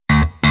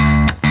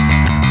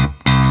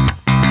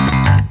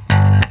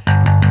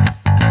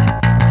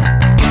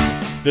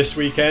This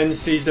weekend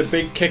sees the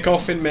big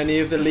kick-off in many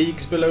of the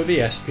leagues below the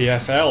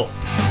SPFL.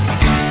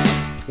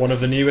 One of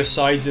the newest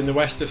sides in the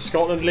West of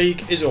Scotland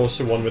League is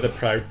also one with a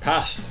proud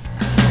past.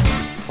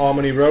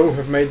 Harmony Row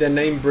have made their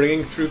name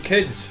bringing through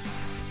kids,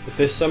 but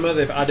this summer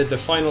they've added the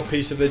final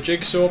piece of the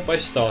jigsaw by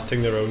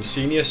starting their own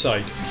senior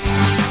side.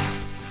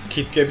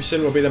 Keith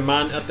Gibson will be the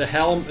man at the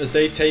helm as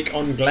they take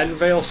on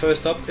Glenvale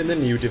first up in the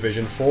new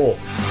Division 4.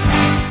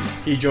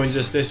 He joins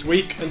us this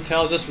week and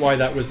tells us why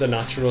that was the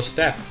natural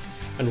step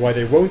and why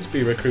they won't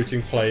be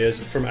recruiting players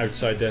from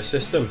outside their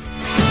system.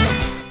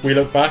 We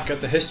look back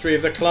at the history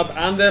of the club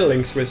and their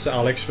links with Sir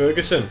Alex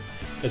Ferguson,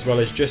 as well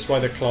as just why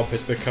the club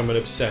has become an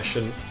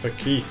obsession for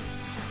Keith.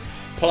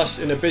 Plus,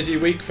 in a busy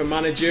week for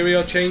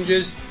managerial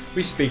changes,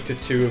 we speak to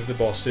two of the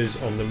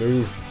bosses on the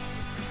move.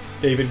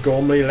 David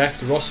Gormley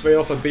left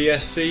Rossvale for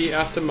BSC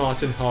after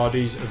Martin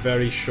Hardy's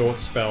very short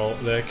spell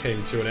there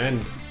came to an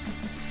end.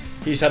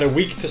 He's had a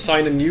week to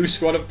sign a new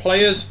squad of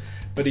players,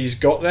 but he's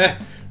got there,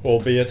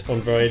 albeit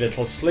on very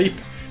little sleep,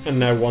 and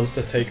now wants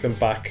to take them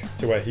back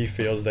to where he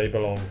feels they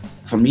belong.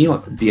 For me,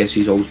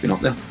 BSC's always been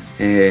up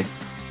there,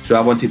 so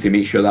I wanted to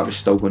make sure that was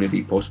still going to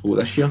be possible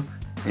this year.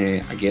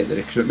 I get the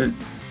recruitment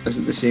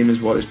isn't the same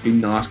as what it's been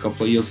the last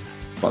couple of years,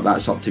 but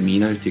that's up to me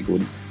now to go.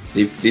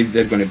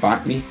 They're going to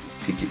back me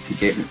to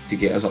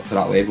get us up to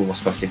that level where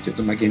Swifty took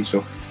them again.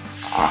 So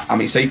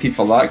I'm excited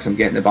for that because I'm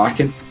getting the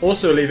backing.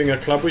 Also leaving a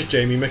club was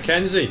Jamie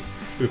McKenzie,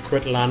 who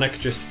quit Lanark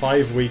just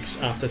 5 weeks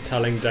after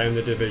telling down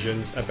the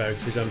divisions about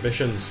his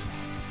ambitions.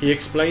 He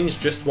explains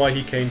just why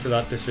he came to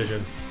that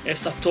decision.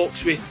 After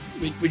talks with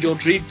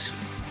George Reid,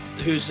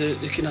 who's the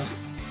kind of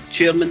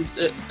chairman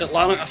at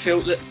Lanark, I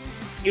felt that,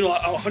 you know,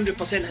 I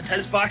 100% had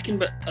his backing,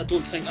 but I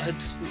don't think I had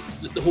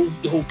the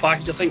whole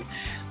package. I think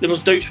there was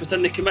doubts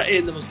within the committee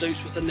and there was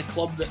doubts within the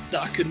club that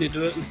I couldn't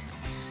do it. And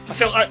I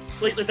felt that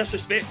slightly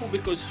disrespectful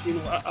because, you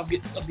know, I've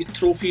got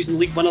trophies and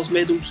league winners'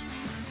 medals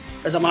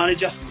as a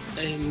manager,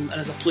 and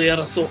as a player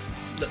I thought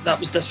that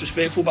was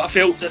disrespectful. But I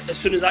felt that as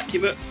soon as that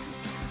came out,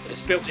 it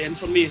spelt the end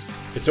for me.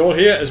 It's all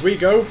here as we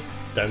go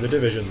down the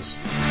divisions.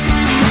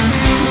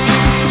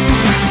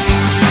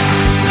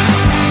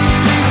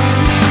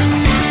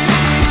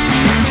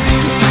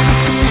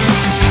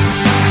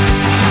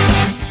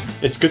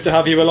 It's good to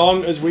have you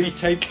along as we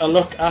take a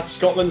look at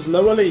Scotland's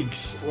lower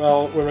leagues.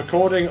 Well, we're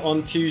recording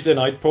on Tuesday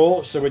night,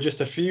 Paul, so we're just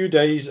a few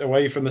days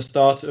away from the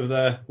start of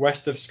the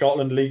West of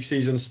Scotland league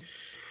seasons.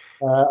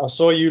 I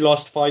saw you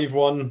lost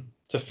 5-1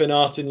 to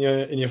Finnart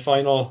in your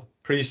final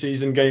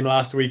pre-season game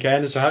last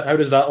weekend. So how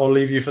does that all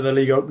leave you for the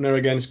league opener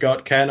against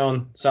Gart Ken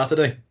on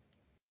Saturday?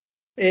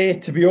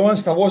 To be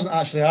honest, I wasn't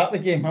actually at the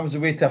game. I was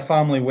away to a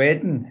family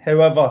wedding.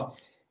 However,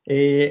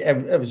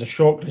 it was a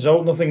shock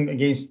result. Nothing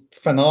against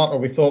Finnart, or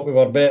we thought we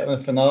were better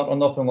than Finnart, or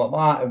nothing like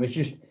that. It was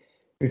just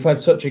we've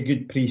had such a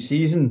good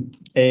pre-season.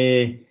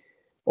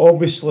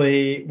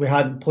 Obviously, we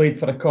hadn't played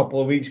for a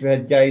couple of weeks. We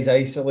had guys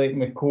isolating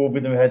with COVID,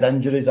 and we had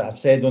injuries that I've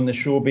said on the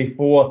show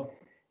before.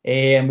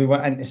 And we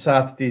went into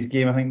Saturday's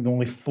game, I think, with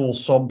only 4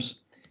 subs.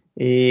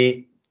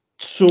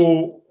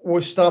 So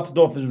what started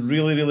off as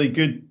really, really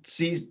good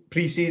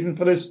pre-season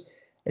for us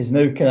is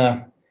now kind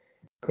of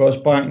got us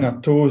back on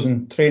our toes,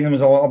 and training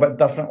was a little bit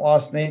different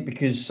last night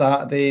because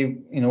Saturday,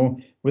 you know,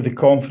 with the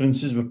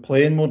conferences, we're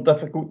playing more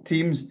difficult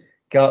teams.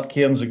 Gart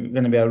Cairns are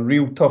going to be a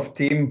real tough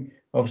team.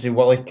 Obviously,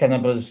 Willie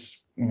Kinnibra's,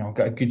 you know,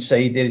 got a good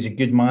side there. He's a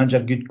good manager,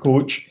 good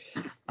coach,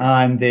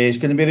 and it's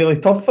going to be really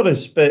tough for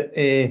us. But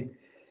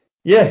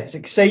yeah, it's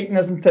exciting,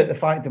 isn't it? The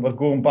fact that we're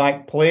going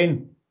back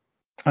playing.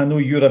 I know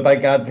you're a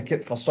big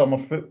advocate for summer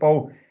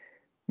football.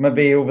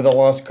 Maybe over the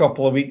last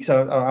couple of weeks,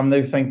 I'm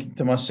now thinking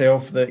to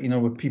myself that, you know,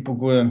 with people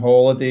going on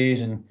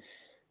holidays, and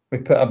we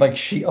put a big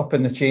sheet up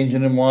in the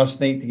changing room last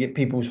night to get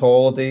people's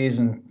holidays,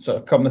 and sort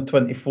of come the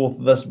 24th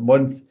of this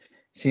month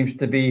seems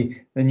to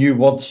be the new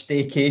word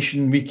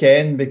staycation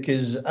weekend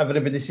because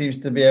everybody seems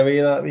to be away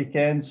that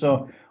weekend.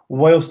 So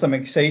whilst I'm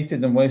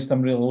excited and whilst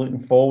I'm really looking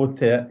forward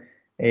to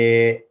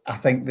it, I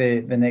think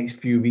the next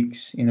few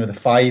weeks, you know, the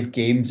 5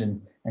 games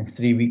in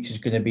 3 weeks is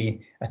going to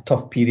be a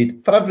tough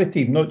period for every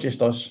team, not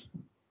just us.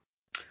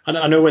 And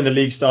I know when the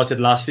league started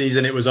last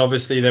season, it was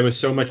obviously there was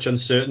so much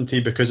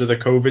uncertainty because of the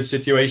COVID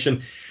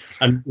situation.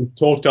 And we've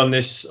talked on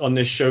this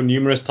show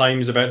numerous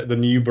times about the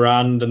new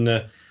brand and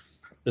the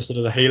sort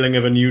of the hailing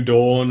of a new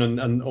dawn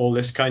and all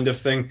this kind of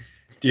thing.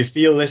 Do you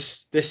feel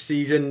this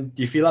season,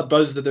 do you feel that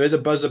buzz, that there is a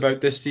buzz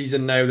about this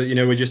season now that, you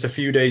know, we're just a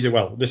few days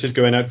away? Well, this is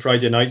going out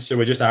Friday night, so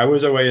we're just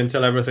hours away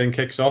until everything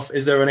kicks off.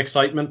 Is there an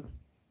excitement?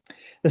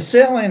 There's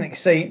certainly an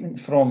excitement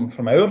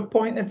from our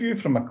point of view,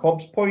 from a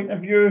club's point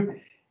of view.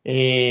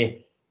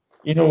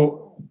 You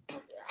know,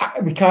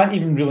 we can't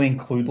even really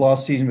include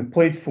last season. We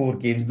played 4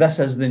 games. This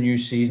is the new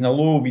season.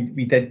 Although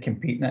we did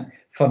compete in it,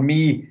 for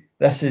me,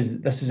 this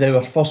is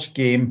our first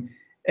game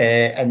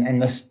in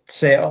this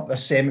setup, a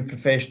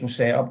semi-professional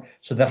setup.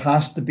 So there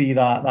has to be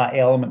that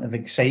element of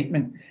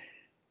excitement.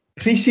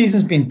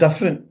 Pre-season's been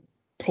different.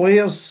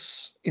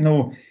 Players, you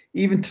know,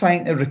 even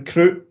trying to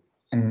recruit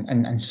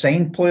and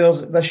sign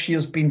players this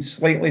year's been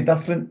slightly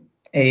different.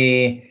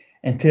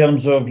 In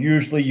terms of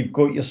usually you've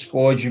got your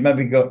squads, you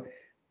maybe got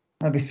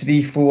maybe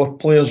 3-4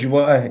 players you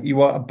want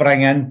to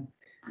bring in.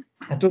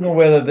 I don't know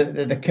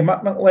whether the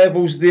commitment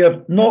level's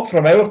there. Not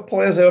from our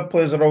players. Our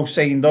players are all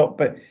signed up,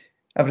 but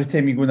every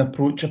time you go and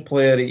approach a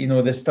player,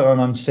 there's still an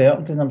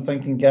uncertainty. And I'm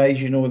thinking,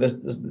 guys,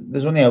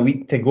 there's only a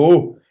week to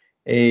go.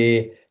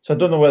 So I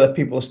don't know whether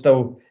people are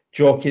still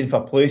jockeying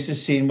for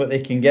places, seeing what they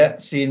can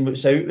get, seeing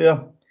what's out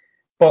there.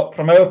 But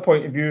from our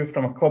point of view,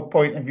 from a club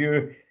point of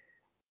view,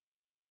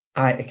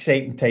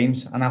 exciting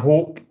times. And I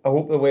hope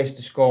the West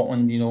of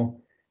Scotland,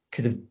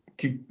 could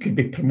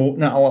be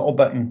promoting it a little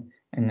bit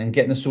and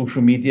getting the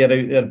social media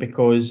out there,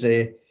 because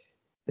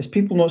there's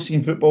people not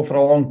seeing football for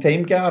a long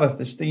time, Gareth.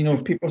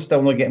 People are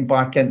still not getting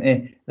back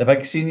into the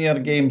big senior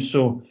games.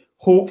 So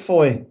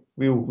hopefully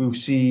we'll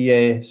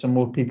see some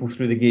more people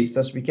through the gates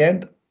this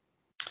weekend.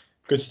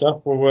 Good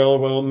stuff. Well,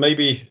 we'll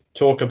maybe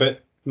talk a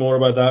bit more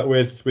about that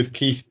with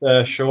Keith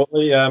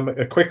shortly.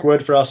 A quick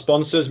word for our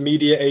sponsors,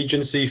 media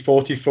agency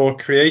 44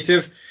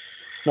 Creative.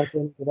 Not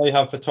only do they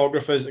have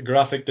photographers,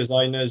 graphic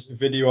designers,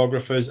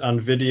 videographers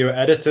and video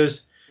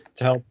editors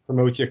to help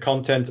promote your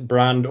content,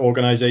 brand,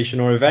 organisation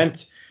or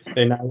event,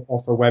 they now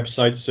offer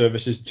website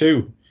services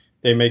too.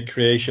 They make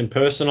creation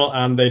personal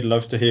and they'd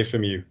love to hear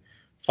from you.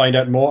 Find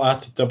out more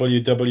at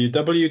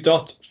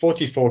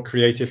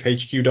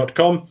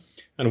www.44creativehq.com,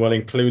 and we'll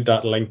include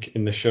that link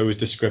in the show's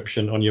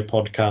description on your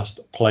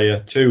podcast player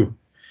too.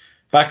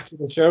 Back to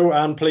the show,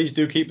 and please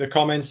do keep the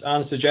comments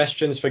and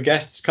suggestions for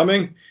guests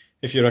coming.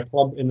 If you're a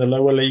club in the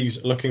lower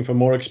leagues looking for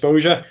more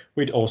exposure,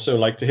 we'd also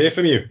like to hear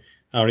from you.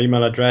 Our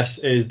email address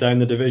is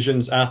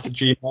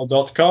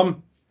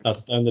downthedivisions@gmail.com.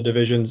 That's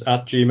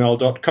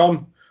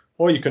downthedivisions@gmail.com.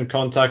 Or you can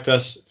contact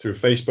us through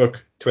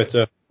Facebook,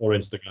 Twitter or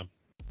Instagram.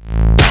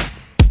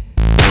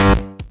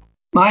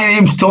 My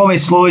name's Tommy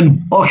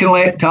Sloan,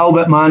 Auchinleck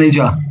Talbot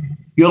manager.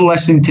 You're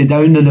listening to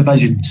Down the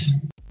Divisions.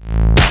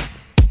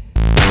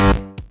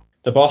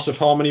 The boss of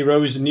Harmony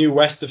Row's new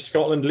West of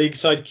Scotland League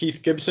side,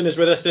 Keith Gibson, is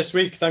with us this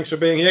week. Thanks for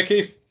being here,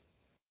 Keith.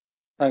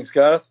 Thanks,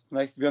 Gareth.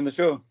 Nice to be on the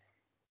show.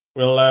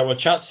 We'll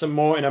chat some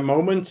more in a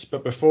moment,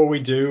 but before we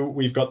do,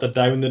 we've got the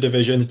Down the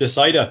Divisions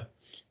decider.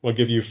 We'll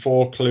give you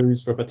 4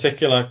 clues for a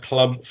particular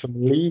club from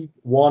League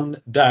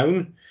 1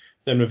 down,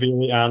 then reveal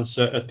the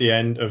answer at the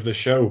end of the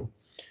show.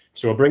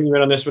 So we'll bring you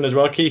in on this one as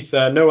well, Keith.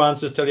 No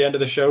answers till the end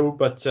of the show,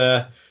 but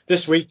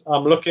this week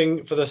I'm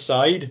looking for the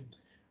side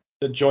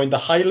that joined the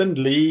Highland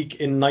League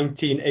in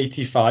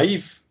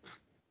 1985.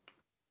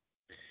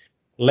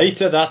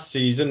 Later that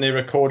season, they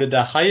recorded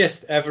their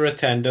highest ever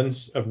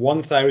attendance of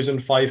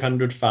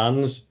 1,500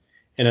 fans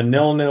in a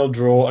 0-0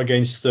 draw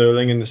against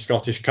Stirling in the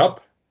Scottish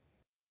Cup.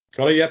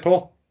 Got it yet,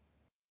 Paul?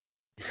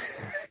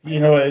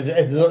 There's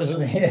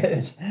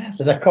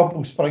a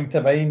couple spring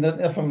to mind, isn't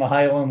there, from the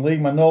Highland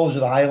League. My knowledge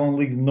of the Highland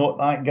League's not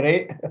that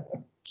great.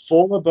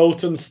 Former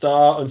Bolton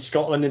star and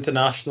Scotland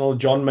international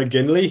John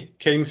McGinley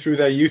came through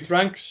their youth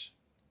ranks.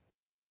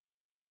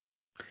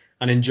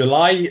 And in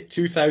July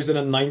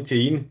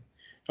 2019,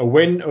 a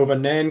win over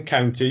Nairn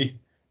County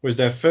was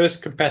their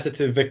first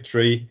competitive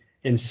victory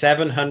in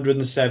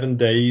 707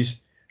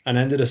 days and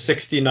ended a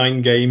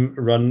 69-game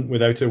run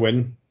without a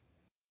win.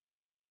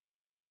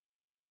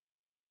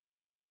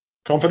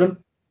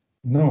 Confident?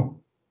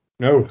 No.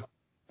 Oh.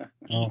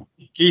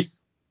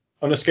 Keith,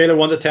 on a scale of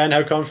 1 to 10,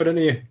 how confident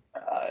are you?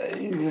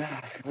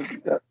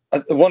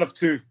 1 of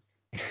 2.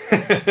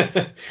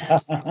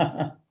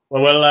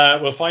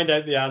 Well, we'll find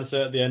out the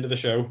answer at the end of the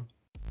show.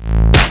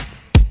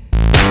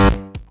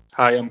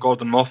 Hi, I'm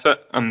Gordon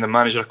Moffat. I'm the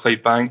manager of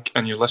Clydebank,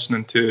 and you're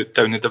listening to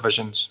Down the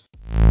Divisions.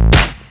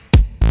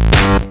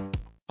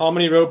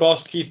 Harmony Row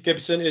boss Keith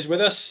Gibson is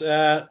with us.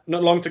 Not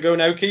long to go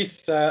now,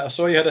 Keith. I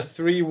saw you had a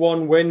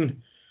 3-1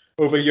 win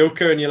over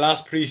Yoker in your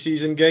last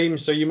pre-season game,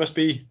 so you must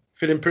be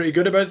feeling pretty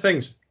good about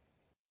things.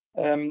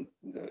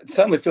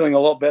 Certainly feeling a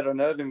lot better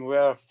now than we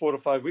were 4 or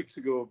 5 weeks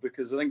ago,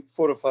 because I think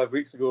 4 or 5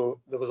 weeks ago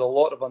there was a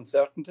lot of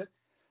uncertainty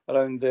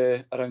around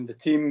the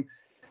team,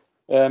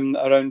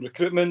 around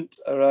recruitment,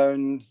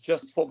 around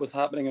just what was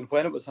happening and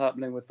when it was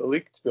happening with the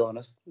league, to be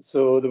honest.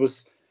 So there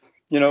was,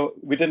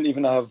 we didn't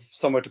even have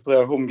somewhere to play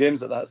our home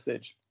games at that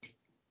stage.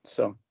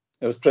 So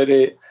it was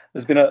pretty.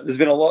 There's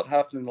been a lot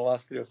happening in the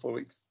last 3 or 4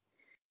 weeks.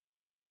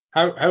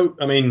 How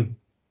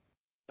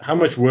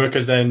much work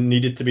has then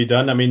needed to be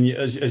done? I mean,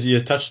 as you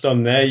touched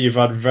on there, you've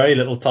had very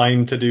little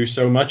time to do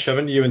so much,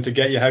 haven't you? And to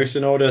get your house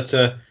in order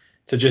to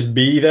just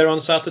be there on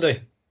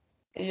Saturday.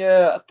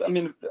 Yeah, I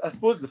mean, I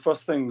suppose the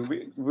first thing,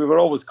 we were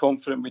always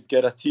confident we'd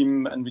get a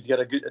team and we'd get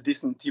a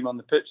decent team on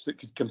the pitch that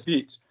could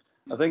compete.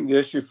 I think the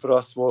issue for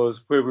us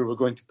was where we were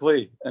going to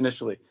play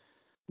initially.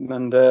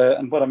 And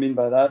what I mean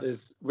by that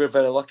is we're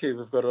very lucky.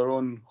 We've got our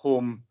own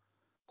home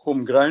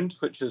ground,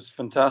 which is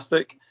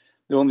fantastic.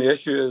 The only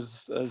issue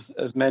is,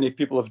 as many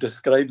people have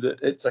described it,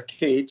 it's a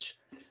cage.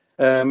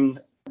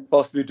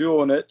 Whilst we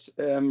do own it,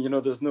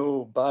 there's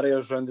no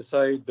barriers around the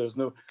side. There's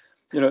no,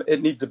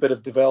 it needs a bit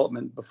of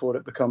development before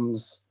it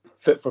becomes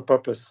fit for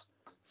purpose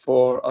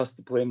for us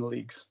to play in the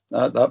leagues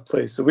at that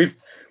place. So we've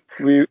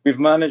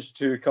managed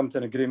to come to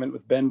an agreement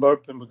with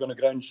Benburb, and we're going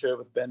to ground share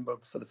with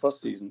Benburb for the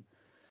first season.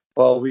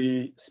 while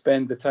we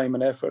spend the time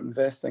and effort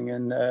investing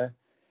in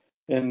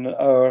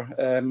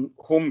our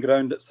home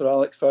ground at Sir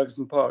Alex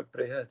Ferguson Park,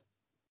 Braehead.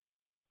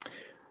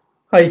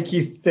 Hi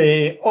Keith.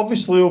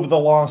 Obviously over the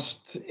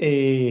last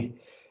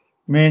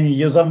many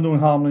years I've known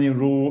Harmony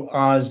Row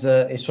as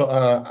a sort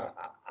of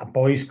a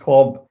boys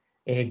club,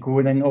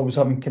 going in, always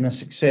having kind of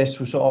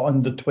successful sort of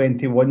under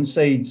 21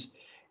 sides.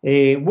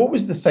 What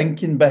was the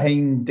thinking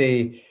behind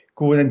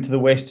going into the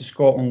West of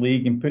Scotland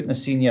League and putting a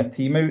senior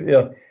team out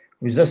there?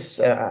 Was this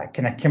a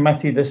kind of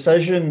committee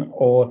decision,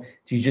 or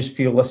do you just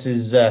feel this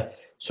is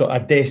sort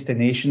of a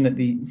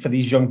destination for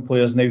these young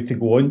players now to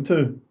go on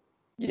to?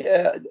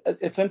 Yeah,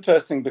 it's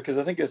interesting because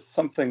I think it's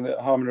something that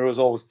Harmony Row has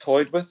always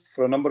toyed with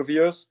for a number of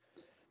years,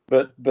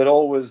 but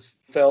always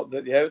felt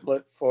that the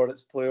outlet for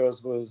its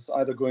players was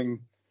either going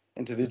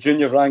into the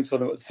junior ranks or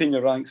the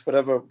senior ranks,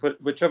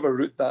 whichever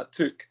route that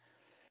took.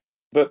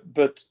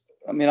 But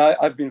I mean,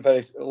 I've been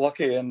very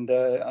lucky, and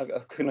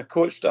I've kind of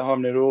coached at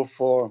Harmony Row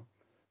for,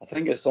 I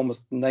think it's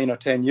almost 9 or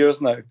 10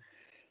 years now,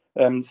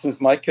 since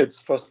my kids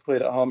first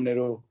played at Harmony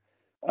Row.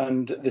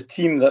 And the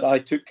team that I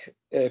took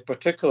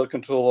particular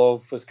control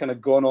of has kind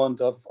of gone on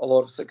to have a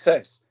lot of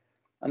success.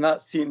 And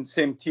that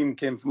same team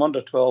came from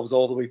under 12s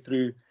all the way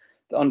through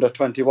the under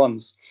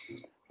 21s.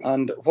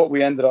 And what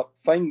we ended up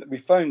found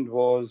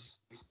was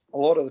a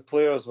lot of the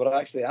players were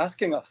actually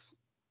asking us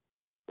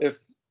if,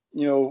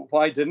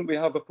 why didn't we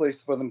have a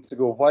place for them to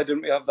go? Why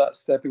didn't we have that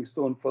stepping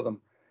stone for them?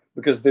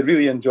 Because they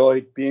really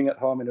enjoyed being at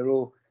Harmony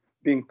Row,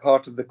 being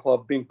part of the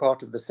club, being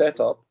part of the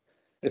setup.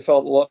 They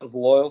felt a lot of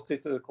loyalty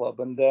to the club,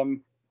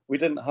 and we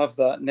didn't have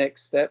that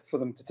next step for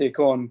them to take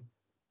on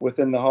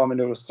within the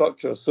Harmony Row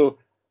structure. So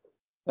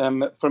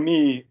for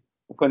me,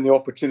 when the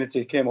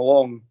opportunity came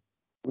along,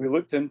 we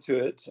looked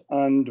into it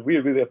and we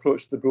really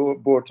approached the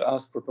board to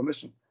ask for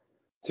permission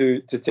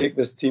to take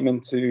this team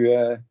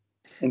into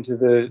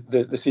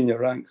the senior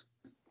ranks.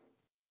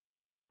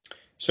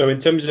 So in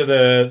terms of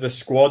the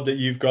squad that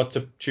you've got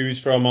to choose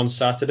from on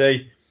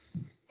Saturday,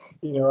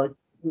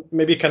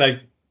 maybe kind of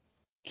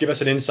give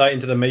us an insight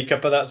into the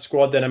makeup of that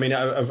squad then. I mean,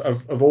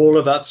 of all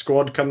of that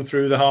squad come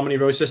through the Harmony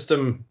Row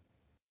system?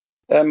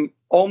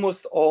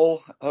 Almost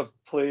all have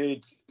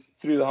played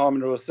through the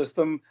Harmony Row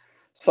system.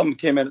 Some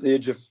came in at the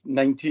age of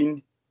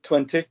 19,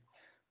 20.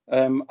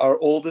 Our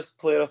oldest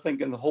player, I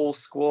think, in the whole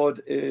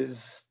squad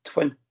is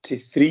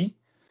 23.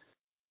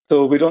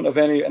 So we don't have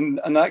any,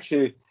 and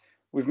actually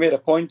we've made a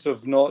point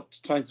of not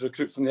trying to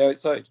recruit from the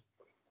outside.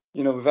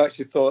 We've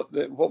actually thought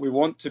that what we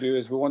want to do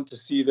is we want to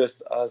see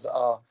this as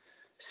a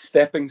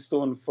stepping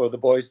stone for the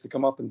boys to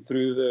come up and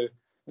through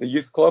the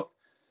youth club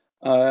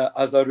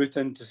as a route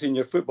into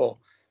senior football.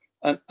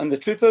 And the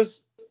truth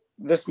is,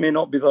 this may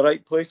not be the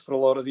right place for a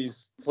lot of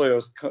these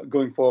players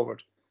going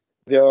forward.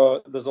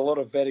 There's a lot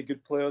of very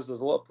good players. There's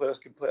a lot of players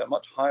who can play at a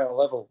much higher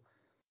level.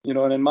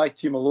 And in my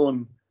team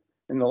alone,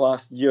 in the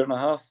last year and a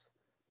half,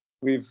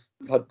 we've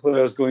had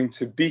players going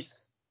to Beath,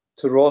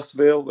 to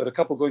Rossvale. We had a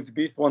couple going to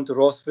Beath, one to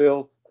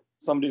Rossvale.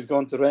 Somebody's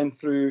gone to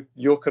Renfrew.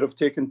 Yoker have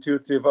taken 2 or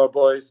 3 of our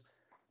boys.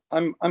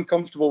 I'm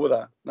comfortable with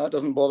that. That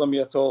doesn't bother me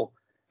at all.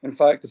 In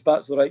fact, if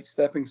that's the right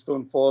stepping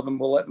stone for them,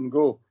 we'll let them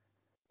go.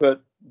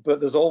 But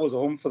there's always a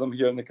home for them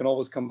here, and they can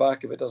always come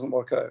back if it doesn't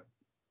work out.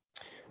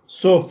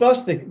 So if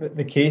that's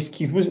the case,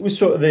 Keith, was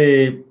sort of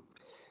the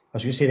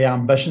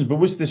ambitions, but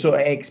what's the sort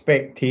of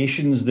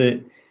expectations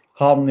that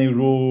Harmony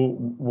Row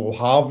will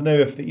have now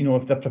if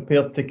they're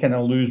prepared to kind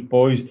of lose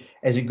boys?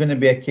 Is it going to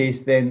be a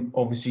case then,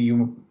 obviously,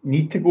 you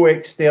need to go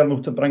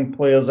external to bring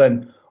players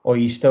in, or are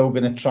you still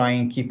going to try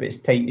and keep it as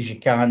tight as you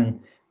can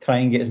and try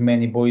and get as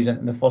many boys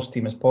into the first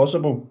team as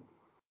possible?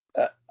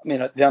 I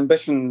mean, the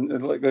ambition,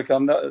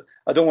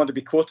 I don't want to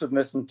be quoted in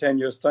this in 10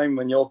 years' time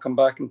when you all come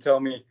back and tell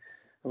me,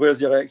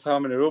 where's your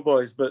ex-Harmony Row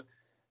boys? But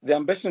the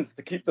ambition is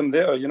to keep them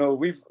there.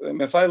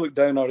 If I look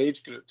down our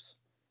age groups,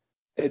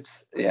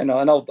 it's, and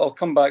I'll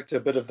come back to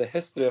a bit of the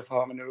history of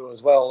Harmony Row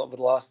as well over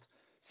the last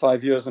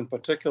 5 years in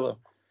particular.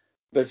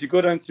 But if you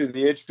go down through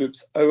the age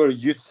groups, our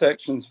youth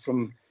sections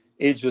from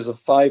ages of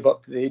 5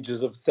 up to the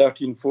ages of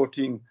 13,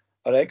 14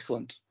 are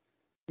excellent.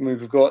 I mean,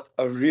 we've got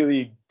a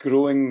really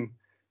growing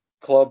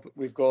club.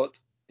 We've got,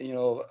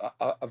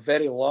 a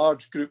very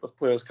large group of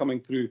players coming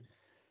through.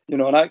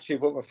 And actually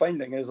what we're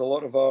finding is a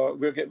lot of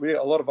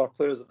our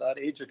players at that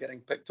age are getting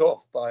picked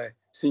off by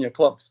senior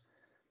clubs.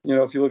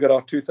 If you look at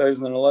our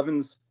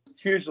 2011s,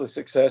 hugely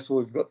successful.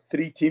 We've got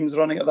 3 teams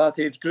running at that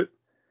age group.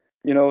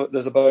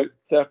 There's about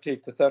 30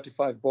 to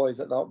 35 boys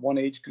at that one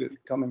age group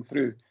coming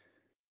through.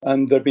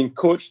 And they're being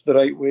coached the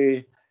right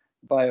way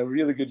by a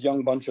really good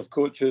young bunch of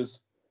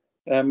coaches.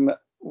 And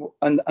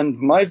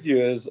my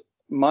view is,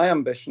 my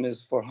ambition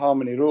is for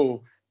Harmony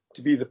Row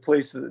to be the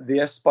place that they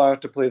aspire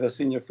to play their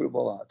senior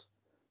football at.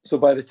 So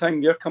by the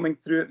time they're coming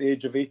through at the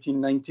age of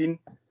 18, 19,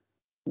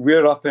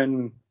 we're up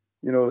in,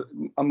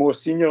 a more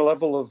senior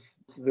level of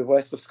the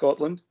West of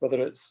Scotland,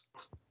 whether it's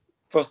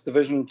First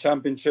Division,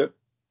 Championship,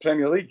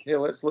 Premier League. Hey,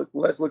 let's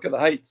look at the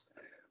heights.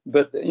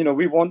 But,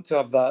 we want to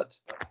have that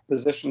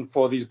position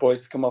for these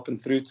boys to come up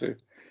and through to.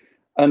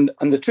 And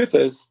the truth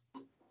is,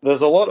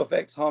 there's a lot of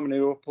ex-Harmony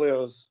Row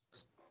players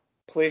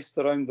placed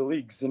around the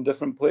leagues in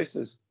different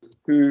places,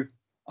 who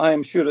I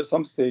am sure at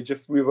some stage,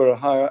 if we were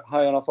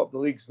high enough up the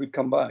leagues, would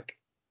come back.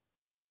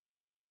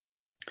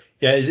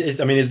 Yeah, is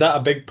that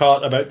a big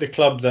part about the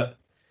club,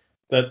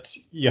 that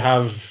you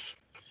have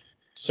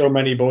so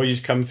many boys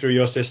come through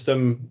your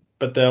system,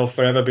 but they'll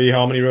forever be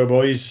Harmony Row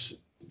boys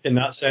in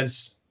that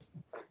sense?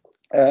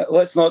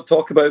 Let's not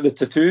talk about the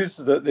tattoos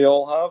that they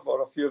all have,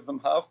 or a few of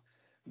them have,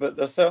 but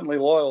they're certainly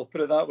loyal,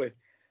 put it that way.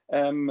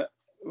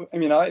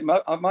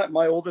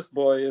 My oldest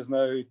boy is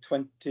now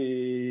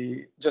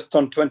 20, just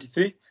turned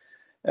 23,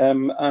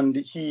 and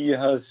he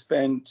has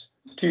spent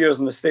 2 years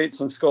in the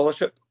States on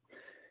scholarship.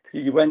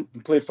 He went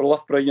and played for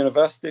Loughborough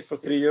University for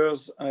 3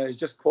 years. He's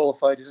just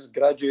qualified, he's just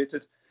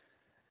graduated.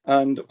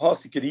 And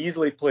whilst he could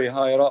easily play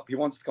higher up, he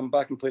wants to come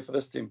back and play for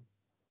this team.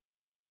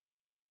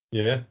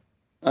 Yeah.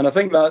 And I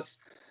think that's,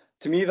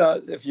 to me,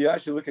 that if you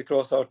actually look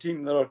across our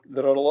team,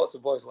 there are lots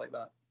of boys like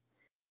that.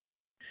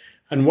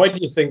 And why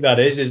do you think that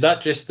is? Is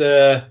that just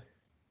the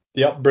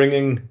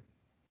upbringing,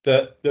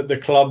 the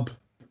club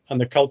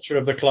and the culture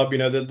of the club? You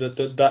know,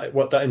 that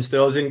what that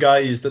instills in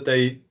guys, that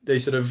they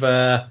sort of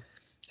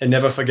they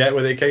never forget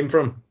where they came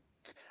from.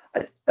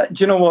 Do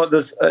you know what?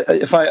 There's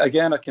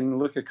I can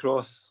look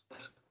across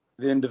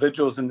the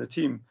individuals in the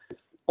team.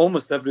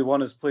 Almost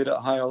everyone has played at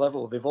a higher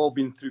level. They've all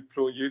been through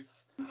pro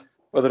youth,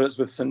 whether it's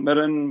with St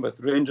Mirren, with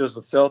Rangers,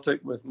 with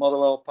Celtic, with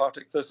Motherwell,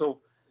 Partick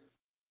Thistle,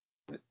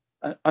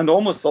 and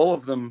almost all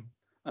of them,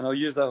 and I'll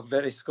use a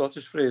very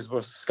Scottish phrase,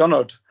 were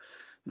scunnered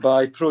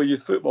by pro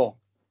youth football.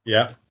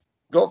 Yeah.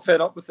 Got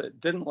fed up with it,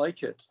 didn't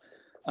like it,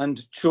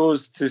 and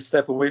chose to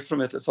step away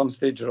from it at some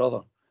stage or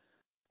other.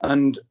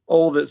 And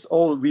all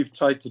that we've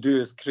tried to do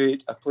is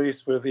create a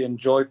place where they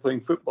enjoy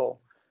playing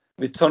football.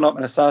 They turn up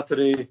on a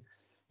Saturday,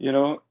 you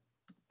know,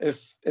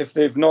 if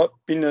they've not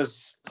been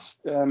as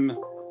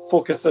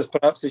focused as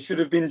perhaps they should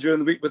have been during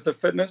the week with their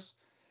fitness,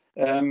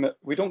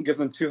 we don't give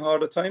them too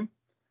hard a time.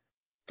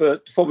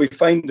 But what we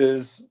find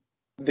is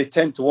they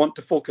tend to want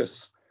to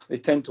focus. They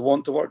tend to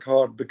want to work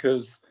hard,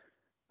 because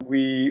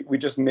we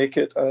just make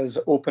it as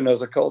open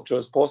as a culture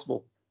as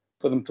possible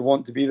for them to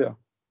want to be there.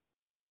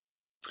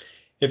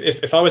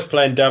 If I was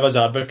playing devil's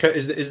advocate,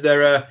 is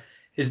there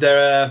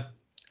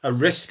a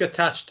risk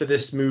attached to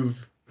this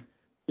move?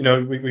 You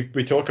know,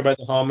 we talk about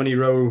the Harmony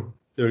Row,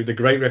 the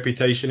great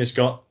reputation it's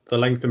got, the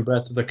length and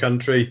breadth of the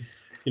country,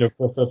 you know,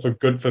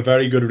 for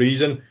very good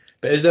reason.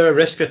 But is there a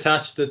risk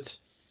attached that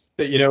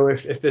you know,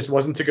 if this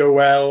wasn't to go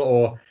well,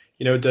 or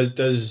you know,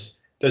 does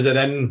it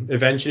then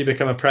eventually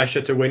become a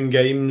pressure to win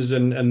games,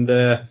 and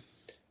the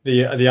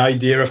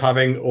idea of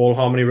having all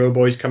Harmony Row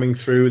boys coming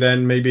through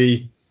then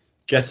maybe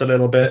gets a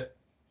little bit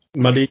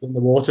muddied in the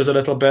waters a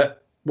little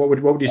bit? What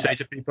would you say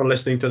to people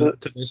listening to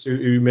this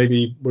who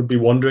maybe would be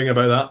wondering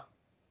about that?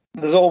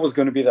 There's always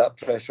going to be that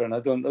pressure, and I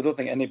don't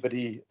think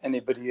anybody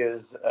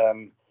is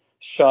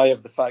shy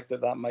of the fact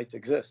that might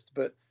exist.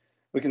 But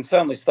we can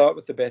certainly start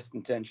with the best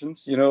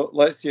intentions. You know,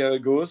 let's see how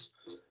it goes.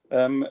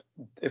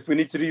 If we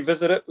need to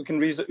revisit it, we can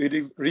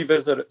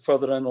revisit it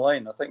further down the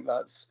line. I think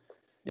that's,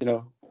 you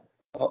know,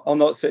 I'll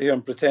not sit here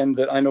and pretend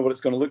that I know what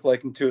it's going to look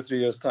like in 2 or 3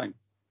 years' time.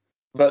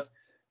 But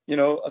you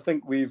know, I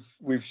think we've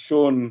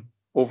shown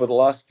over the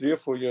last 3 or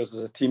 4 years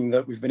as a team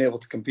that we've been able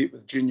to compete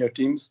with junior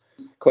teams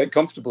quite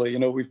comfortably. You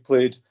know, we've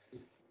played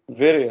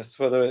various,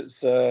 whether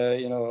it's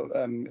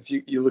if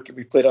you look at,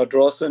 we've played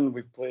Ardrossan,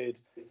 we've played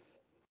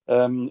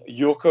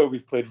Yoker,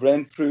 we've played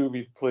Renfrew,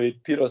 we've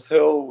played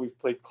Petershill, we've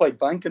played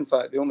Clydebank. In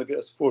fact, they only beat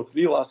us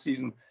 4-3 last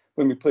season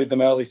when we played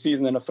them early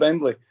season in a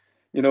friendly.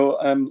 You know,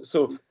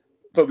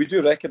 but we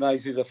do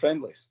recognise these are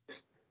friendlies.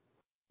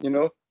 You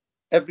know,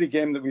 every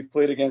game that we've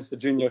played against the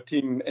junior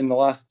team in the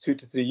last 2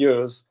 to 3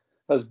 years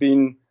has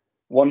been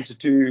 1 to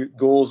 2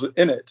 goals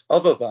in it,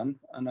 other than,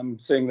 and I'm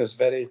saying this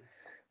very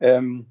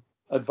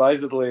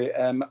advisedly,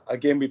 a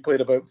game we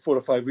played about 4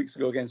 or 5 weeks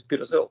ago against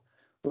Petershill,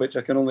 which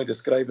I can only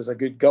describe as a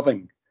good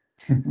gubbing.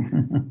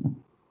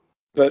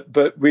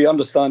 but we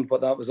understand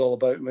what that was all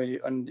about,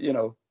 and you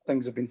know,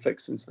 things have been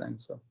fixed since then.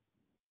 So.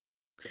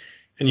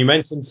 And you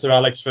mentioned Sir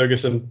Alex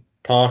Ferguson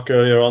Park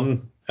earlier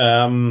on.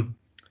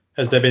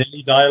 Has there been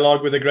any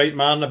dialogue with the great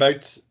man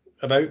about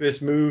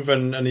this move,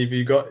 and have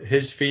you got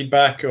his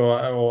feedback,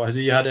 or has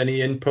he had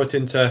any input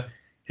into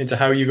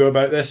how you go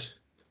about this?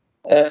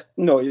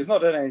 No, he's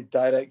not had any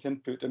direct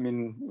input. I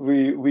mean,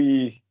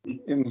 he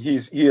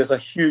is a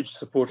huge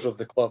supporter of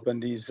the club,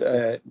 and he's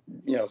you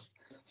know,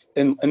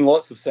 in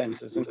lots of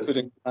senses,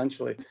 including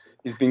financially,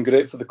 he's been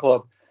great for the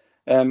club.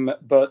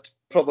 But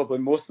probably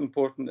most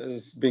important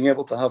is being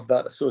able to have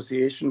that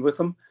association with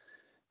him.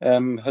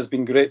 Has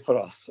been great for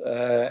us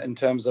in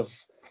terms of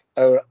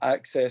our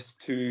access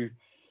to,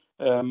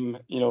 you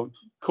know,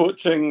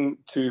 coaching,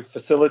 to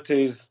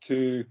facilities,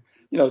 to,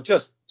 you know,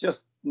 just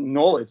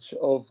knowledge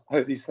of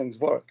how these things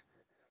work.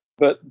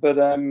 But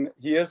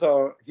he is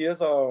our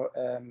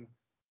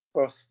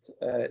first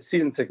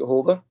season ticket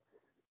holder.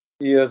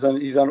 He's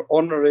an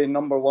honorary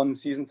number 1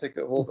 season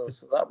ticket holder,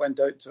 so that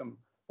went out to him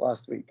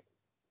last week.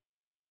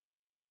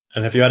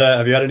 And have you had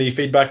any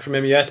feedback from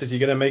him yet? Is he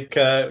going to make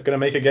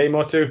a game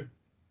or two?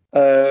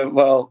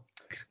 Well,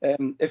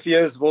 If he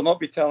is, we'll not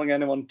be telling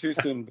anyone too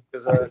soon,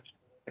 because I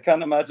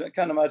can't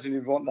imagine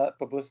you'd want that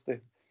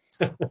publicity.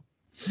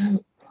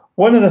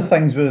 One of the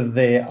things with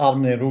the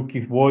Armagh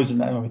Rokeith was,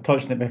 and we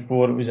touched on it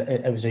before,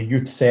 it was a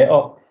youth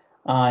setup,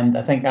 and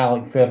I think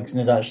Alec Ferguson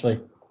had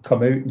actually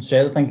come out and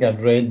said, I think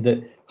I'd read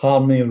that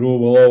Harmony Row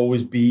will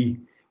always be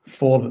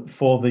for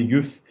the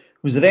youth.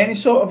 Was there any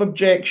sort of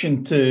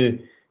objection to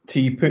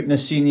you putting a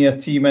senior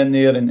team in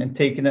there and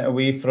taking it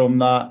away from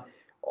that?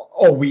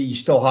 You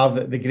still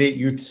have the great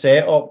youth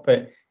setup,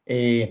 but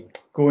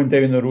going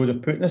down the road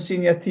of putting a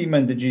senior team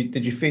in, did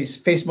you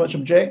face much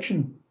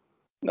objection?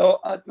 No,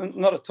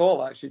 not at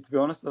all. Actually, to be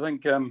honest, I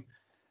think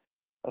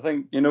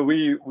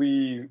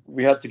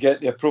we had to get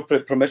the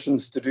appropriate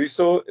permissions to do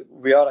so.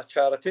 We are a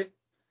charity.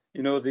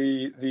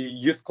 The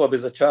youth club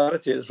is a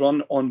charity. It's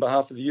run on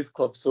behalf of the youth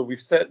club. So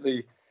we've set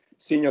the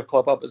senior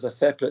club up as a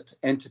separate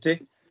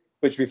entity,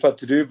 which we've had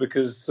to do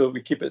so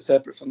we keep it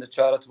separate from the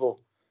charitable,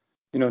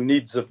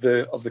 needs of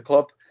the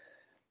club.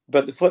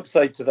 But the flip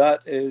side to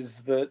that is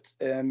that,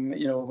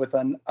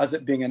 as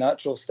it being a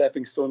natural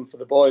stepping stone for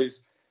the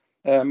boys,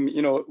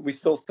 we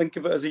still think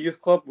of it as a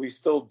youth club. We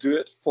still do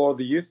it for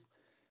the youth.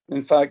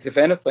 In fact, if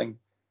anything,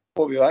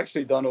 what we've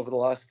actually done over the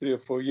last 3 or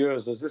 4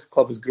 years is this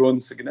club has grown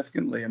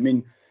significantly. I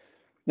mean,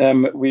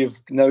 we've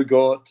now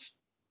got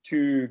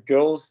 2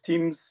 girls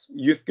teams,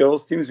 youth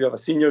girls teams. We have a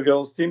senior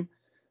girls team,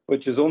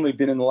 which has only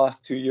been in the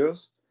last 2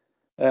 years,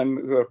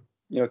 who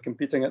are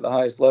competing at the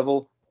highest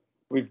level.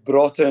 We've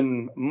brought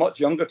in much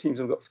younger teams.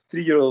 We've got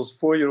 3-year-olds,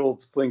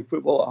 4-year-olds playing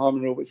football at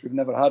Harmony Row, which we've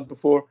never had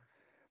before.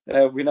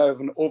 We now have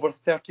an over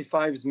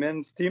 35s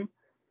men's team,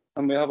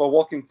 and we have a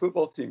walking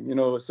football team.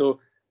 So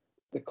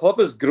the club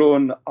has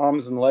grown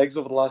arms and legs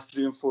over the last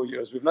 3 and 4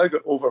 years. We've now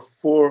got over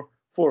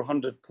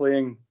 400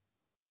 playing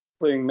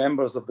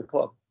members of the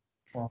club.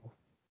 Wow.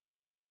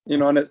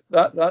 And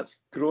that's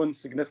grown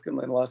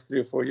significantly in the last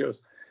 3 or 4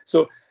 years.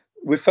 So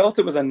we felt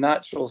it was a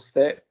natural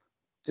step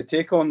to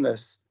take on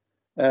this.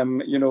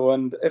 And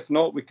if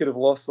not, we could have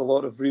lost a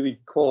lot of really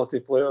quality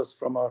players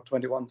from our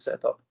 21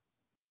 setup.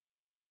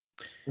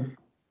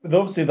 With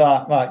obviously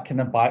that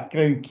kind of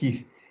background,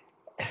 Keith,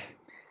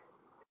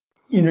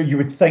 you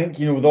would think,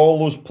 with all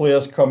those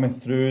players coming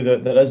through,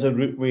 that there is a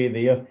routeway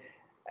there.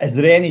 Is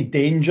there any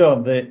danger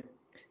that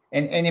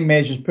any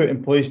measures put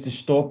in place to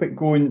stop it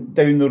going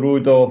down the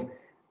road of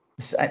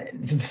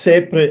the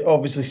separate,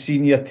 obviously,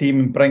 senior team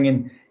and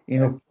bringing,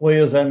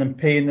 players in and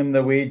paying them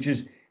their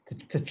wages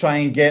to try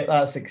and get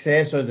that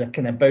success? Or is there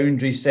kind of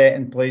boundary set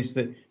in place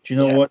that,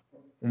 what,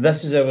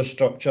 this is our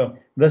structure,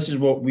 this is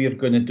what we're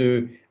going to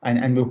do,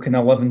 and we'll kind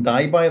of live and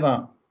die by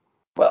that?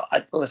 Well,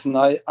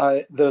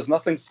 there's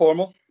nothing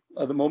formal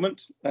at the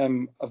moment.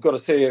 I've got to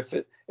say, if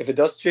it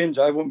does change,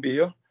 I won't be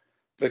here,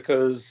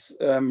 because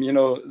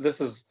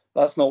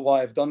that's not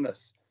why I've done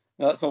this.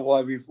 That's not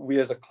why we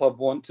as a club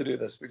want to do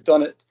this. We've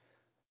done it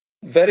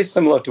very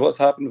similar to what's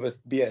happened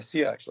with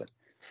BSC, actually.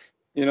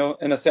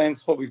 In a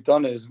sense, what we've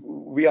done is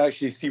we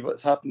actually see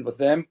what's happened with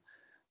them.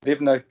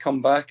 They've now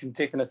come back and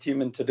taken a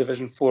team into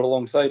Division 4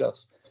 alongside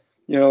us,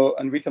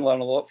 and we can learn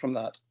a lot from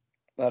that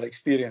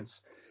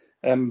experience.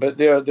 But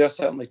they're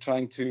certainly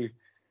trying to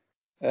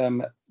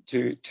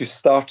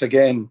start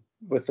again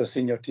with the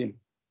senior team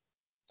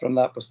from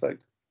that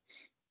perspective.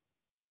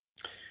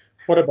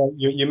 What about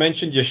you? You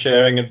mentioned you're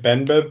sharing at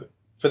Benburb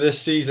for this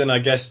season. I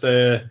guess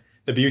the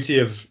beauty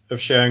of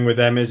sharing with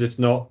them is it's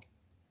not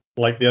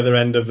like the other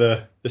end of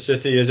the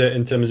city, is it?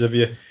 In terms of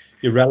you're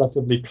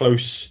relatively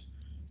close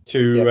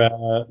to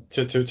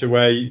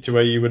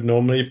where you would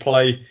normally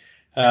play.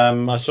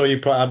 I saw you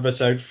put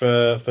adverts out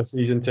for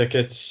season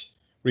tickets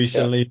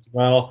recently as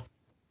well.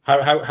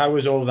 How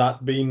has all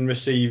that been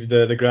received?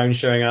 The ground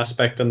sharing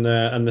aspect and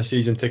the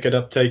season ticket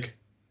uptake?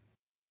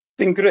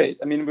 Been great.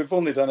 I mean, we've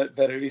only done it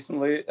very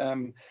recently.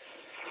 I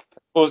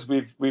suppose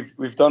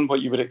we've done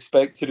what you would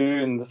expect to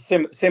do, and the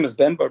same as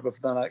Benburb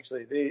have done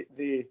actually.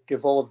 They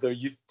give all of their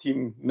youth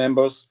team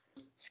members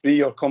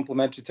free or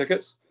complimentary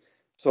tickets.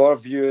 So our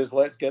view is,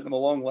 let's get them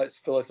along, let's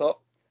fill it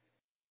up,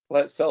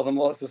 let's sell them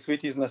lots of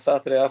sweeties on a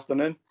Saturday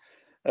afternoon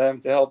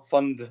to help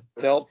fund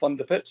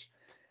the pitch.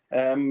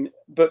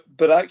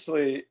 But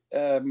actually,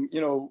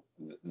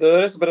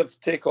 there is a bit of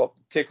take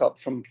up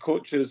from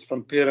coaches,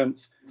 from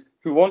parents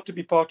who want to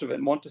be part of it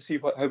and want to see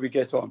how we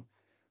get on.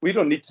 We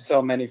don't need to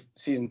sell many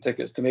season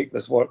tickets to make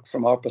this work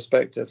from our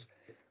perspective.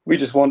 We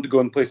just want to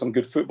go and play some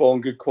good football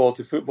and good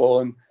quality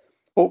football, and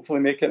hopefully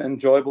make it an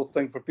enjoyable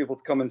thing for people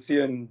to come and see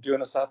and do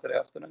on a Saturday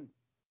afternoon.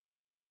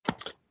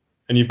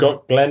 And you've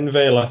got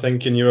Glenvale, I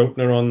think, in your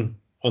opener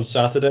on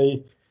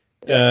Saturday.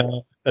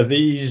 Are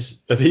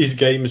these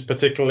games,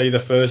 particularly the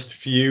first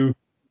few,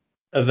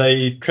 are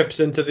they trips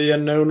into the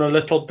unknown a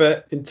little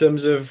bit in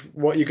terms of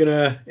what you're going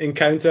to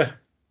encounter?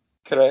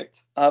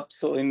 Correct.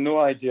 Absolutely no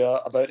idea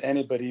about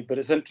anybody, but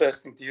it's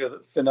interesting to hear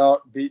that Finnart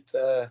beat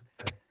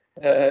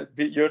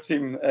your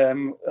team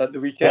at the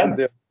weekend.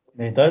 Yeah,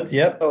 they did,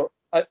 yeah. So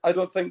I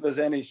don't think there's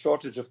any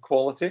shortage of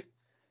quality.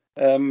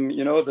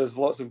 There's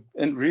lots of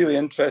really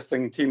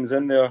interesting teams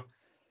in there.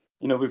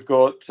 we've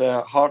got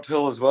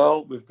Harthill as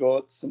well. We've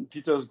got St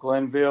Peter's,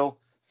 Glenvale,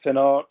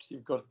 Finnart.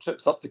 You've got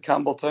trips up to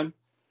Campbelltown,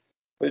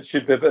 which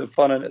should be a bit of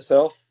fun in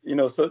itself.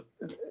 So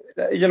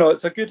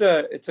it's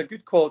a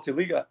good quality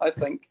league, I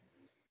think.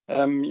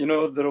 There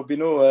will be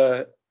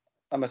no,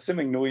 I'm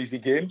assuming, no easy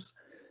games.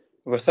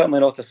 We're certainly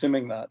not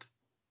assuming that.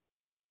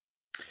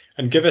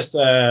 And give us,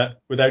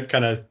 without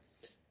kind of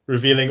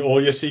revealing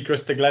all your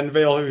secrets to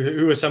Glenvale,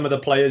 who are some of the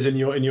players in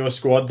your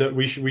squad that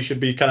we should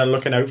be kind of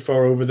looking out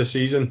for over the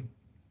season?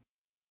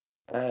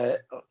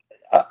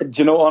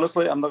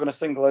 Honestly, I'm not going to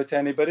single out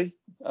anybody.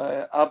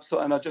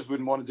 Absolutely, and I just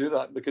wouldn't want to do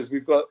that because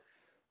we've got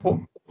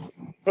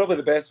probably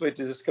the best way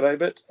to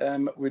describe it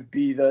would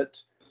be that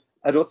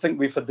I don't think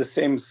we've had the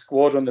same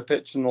squad on the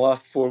pitch in the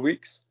last 4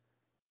 weeks.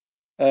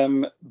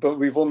 But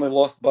we've only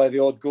lost by the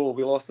odd goal.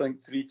 We lost, I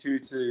think,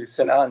 3-2 to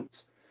St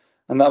Anne's.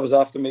 And that was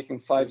after making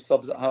 5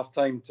 subs at half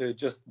time to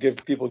just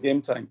give people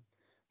game time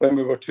when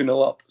we were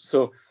 2-0 up.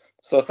 So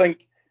I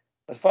think,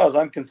 as far as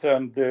I'm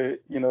concerned, there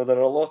are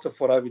a lot of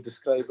what I would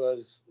describe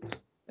as,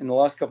 in the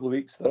last couple of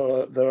weeks,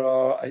 there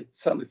are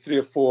certainly 3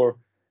 or 4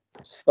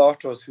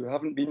 starters who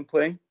haven't been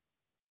playing,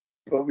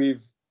 but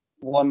we've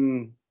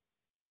won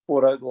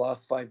 4 out of the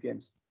last 5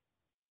 games.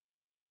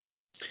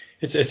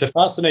 It's a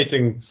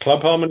fascinating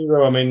club, Harmony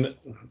Row. I mean,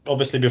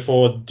 obviously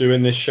before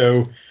doing this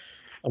show,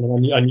 I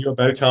knew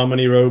about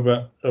Harmony Row,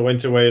 but I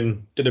went away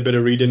and did a bit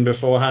of reading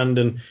beforehand.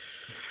 And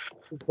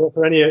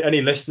for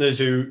any listeners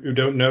who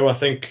don't know, I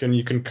think, and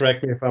you can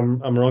correct me if I'm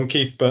wrong,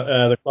 Keith, but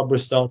the club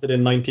was started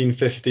in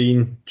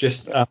 1915,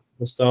 just after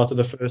the start of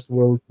the First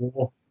World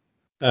War,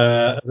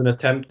 as an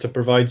attempt to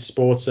provide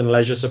sports and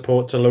leisure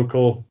support to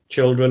local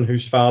children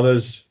whose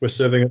fathers were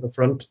serving at the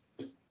front.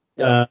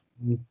 Yeah.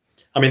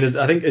 I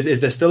think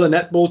is there still a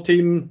netball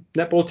teams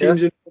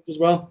involved as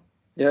well?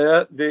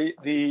 Yeah,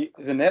 the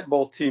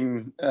netball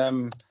team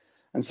and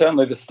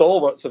certainly the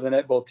stalwarts of the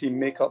netball team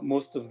make up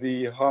most of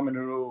the Harmony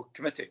Row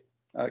committee,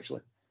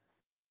 actually.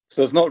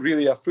 So it's not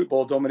really a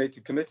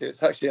football-dominated committee;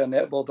 it's actually a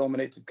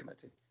netball-dominated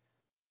committee.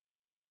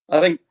 I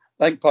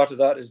think part of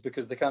that is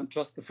because they can't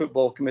trust the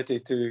football committee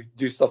to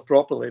do stuff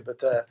properly,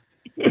 but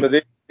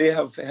they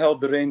have held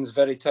the reins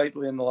very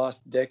tightly in the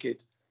last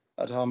decade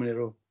at Harmony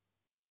Row.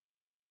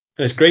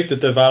 And it's great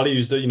that the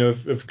values that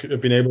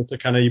have been able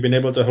to you've been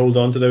able to hold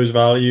on to those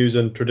values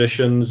and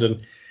traditions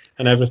and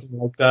everything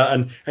like that.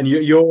 And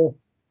you're,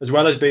 as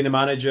well as being the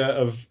manager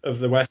of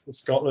the West of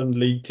Scotland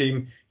League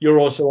team, you're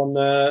also on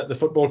the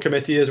football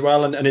committee as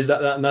well. And is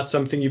that's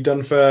something you've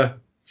done for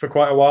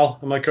quite a while?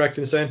 Am I correct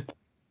in saying?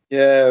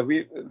 Yeah,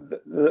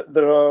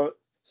 there are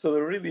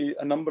really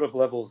a number of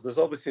levels. There's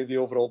obviously the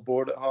overall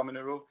board at Harmony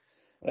Row,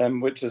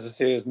 which, as I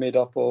say, is made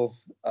up of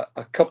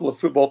a couple of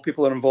football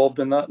people are involved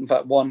in that. In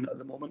fact, one at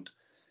the moment.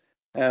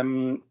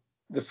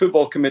 The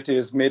football committee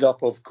is made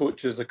up of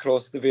coaches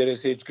across the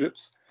various age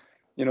groups,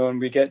 and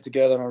we get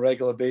together on a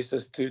regular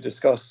basis to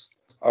discuss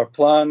our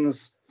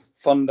plans,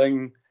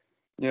 funding,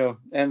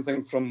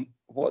 anything from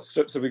what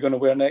strips are we going to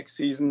wear next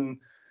season,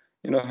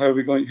 how are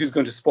we going, who's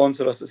going to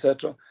sponsor us,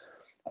 etc.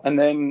 And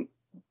then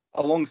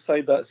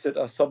alongside that sit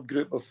a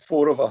subgroup of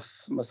 4 of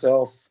us,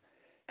 myself,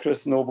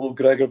 Chris Noble,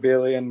 Gregor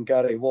Bailey and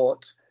Gary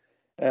Watt.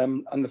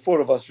 And the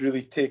 4 of us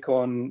really take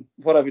on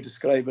what I would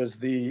describe as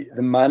the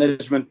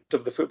management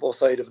of the football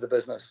side of the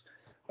business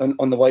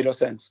on the wider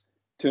sense,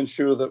 to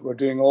ensure that we're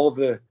doing all of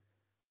the,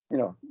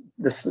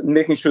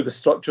 making sure the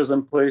structure's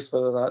in place,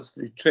 whether that's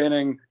through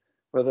training,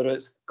 whether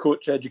it's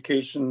coach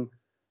education,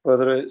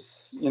 whether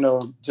it's,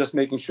 just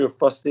making sure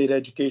first aid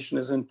education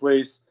is in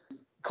place,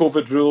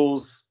 COVID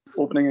rules,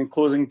 opening and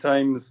closing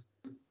times,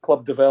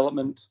 club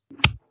development,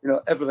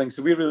 everything.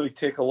 So we really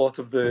take a lot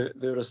of the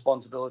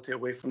responsibility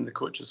away from the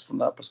coaches from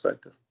that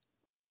perspective.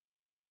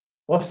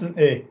 Listen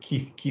to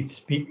Keith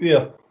speak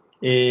there.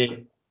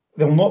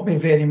 There'll not be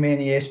very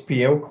many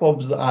SPL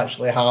clubs that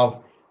actually have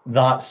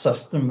that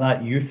system,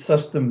 that youth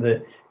system,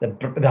 that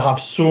they have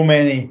so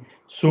many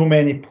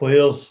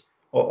players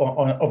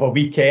of a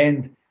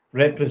weekend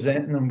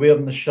representing them,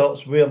 wearing the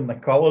shirts, wearing the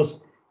colours.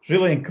 It's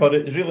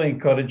really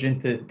encouraging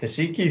to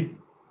see, Keith.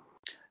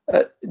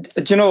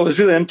 It was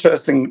really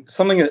interesting.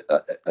 Something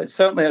that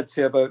certainly I'd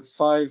say about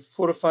 4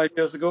 or 5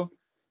 years ago,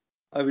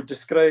 I would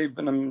describe,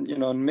 and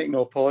I'm make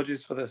no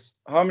apologies for this.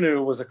 Harmony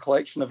Row was a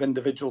collection of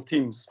individual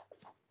teams.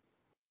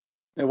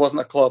 It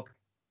wasn't a club.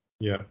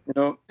 Yeah.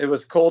 It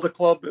was called a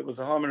club. It was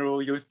a Harmony Row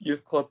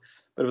youth club,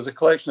 but it was a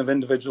collection of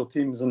individual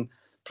teams. And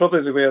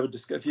probably the way I would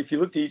describe, if you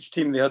looked at each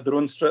team, they had their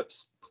own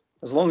strips.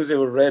 As long as they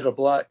were red or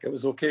black, it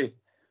was okay.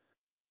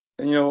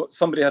 And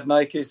somebody had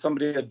Nike,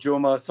 somebody had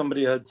Joma,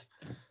 somebody had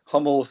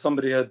Hummel,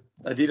 somebody had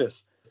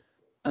Adidas.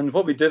 And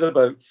what we did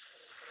about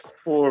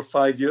 4 or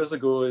 5 years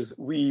ago is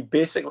we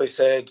basically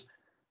said,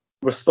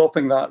 we're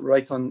stopping that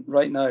right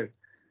now.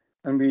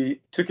 And we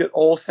took it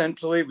all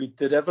centrally. We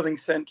did everything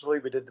centrally.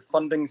 We did the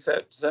funding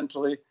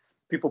centrally.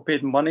 People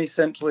paid money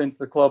centrally into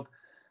the club.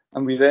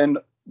 And we then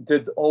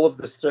did all of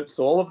the strips.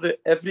 So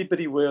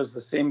everybody wears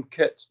the same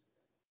kit.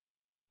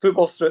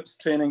 Football strips,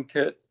 training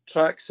kit,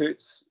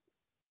 tracksuits,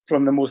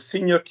 from the most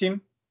senior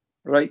team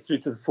right through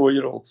to the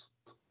 4-year-olds.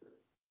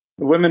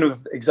 The women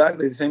have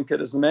exactly the same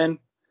kit as the men.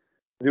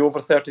 The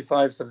over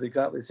 35s have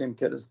exactly the same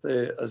kit as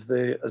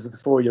the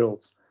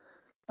 4-year-olds.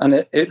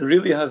 And it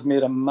really has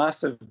made a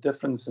massive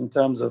difference in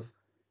terms of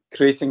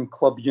creating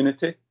club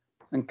unity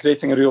and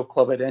creating a real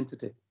club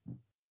identity.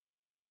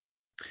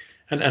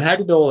 And how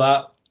did all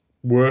that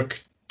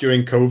work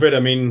during COVID? I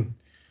mean,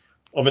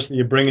 obviously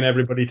you're bringing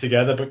everybody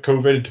together, but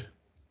COVID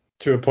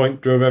to a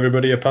point drove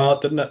everybody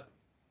apart, didn't it?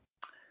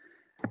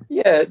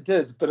 Yeah, it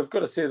did. But I've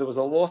got to say there was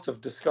a lot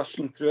of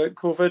discussion throughout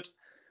COVID.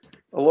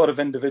 A lot of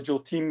individual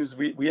teams.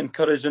 We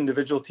encourage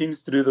individual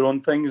teams to do their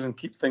own things and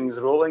keep things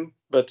rolling.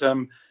 But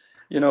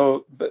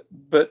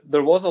but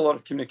there was a lot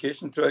of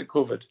communication throughout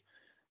COVID,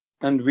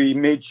 and we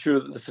made sure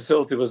that the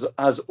facility was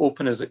as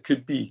open as it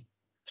could be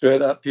throughout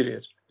that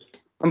period.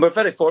 And we're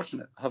very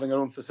fortunate having our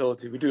own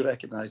facility. We do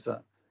recognise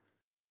that.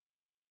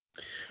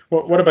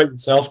 What about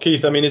yourself,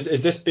 Keith? I mean,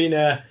 is this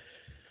been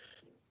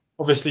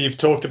obviously you've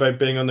talked about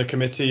being on the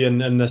committee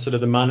and the sort of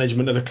the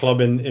management of the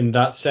club in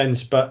that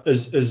sense, but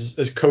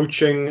as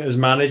coaching, as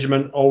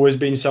management always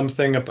been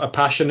something, a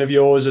passion of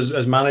yours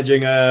as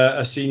managing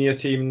a senior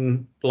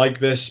team like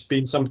this,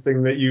 been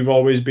something that you've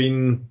always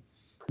been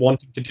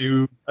wanting to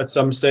do at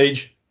some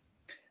stage?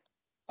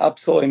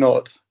 Absolutely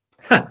not.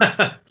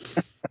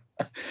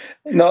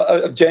 No,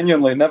 I've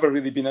genuinely never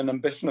really been an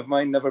ambition of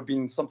mine, never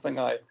been something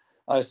I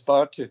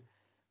aspired to.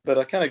 But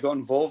I kind of got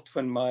involved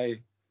when I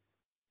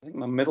think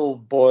my middle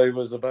boy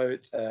was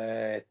about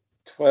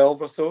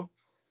 12 or so,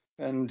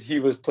 and he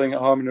was playing at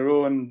Harmony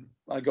Row, and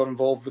I got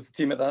involved with the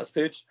team at that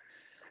stage.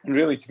 And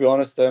really, to be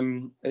honest,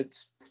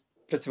 it's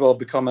pretty well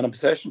become an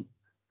obsession.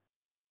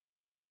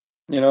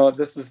 You know,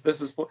 this is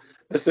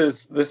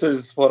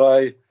what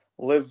I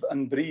live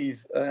and breathe,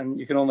 and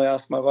you can only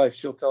ask my wife;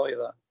 she'll tell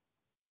you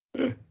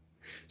that.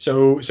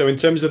 So in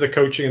terms of the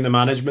coaching and the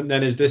management,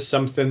 then is this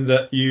something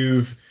that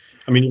you've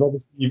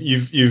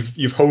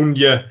honed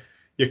your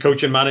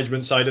coaching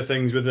management side of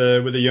things with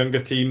the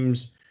younger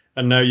teams,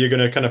 and now you're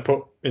going to kind of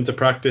put into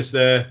practice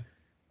there,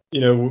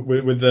 you know,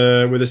 with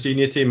the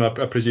senior team, I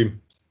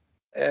presume.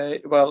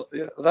 Well,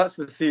 that's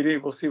the theory.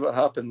 We'll see what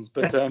happens.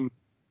 But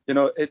you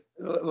know,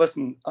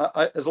 listen.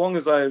 I as long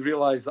as I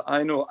realise that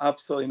I know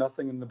absolutely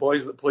nothing, and the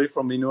boys that play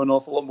for me know an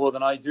awful lot more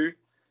than I do,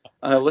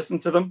 and I listen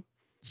to them,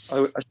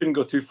 I shouldn't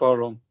go too far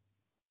wrong.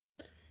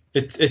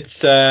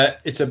 It's a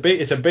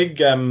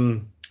big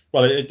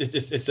well,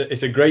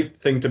 it's a great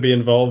thing to be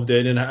involved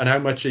in, and how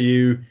much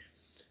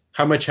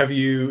have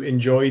you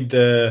enjoyed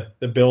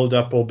the build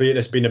up, albeit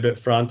it's been a bit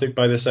frantic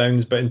by the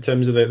sounds, but in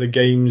terms of the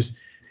games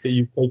that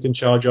you've taken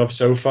charge of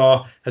so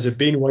far, has it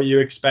been what you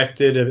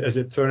expected? Has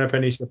it thrown up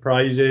any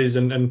surprises,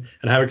 and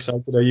how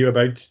excited are you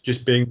about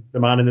just being the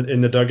man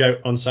in the dugout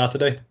on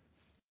Saturday?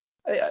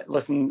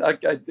 Listen,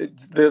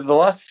 the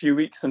last few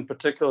weeks in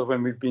particular,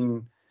 when we've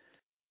been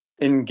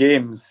in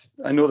games,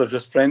 I know they're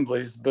just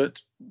friendlies, but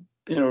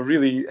you know,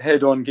 really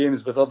head-on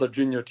games with other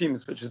junior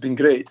teams, which has been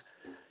great.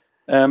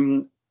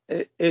 You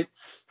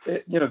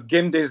know,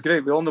 game day is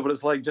great. We all know what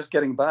it's like, just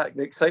getting back,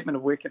 the excitement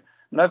of waking.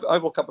 And I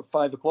woke up at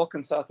 5 o'clock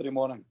on Saturday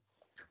morning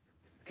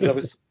because I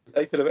was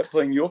excited about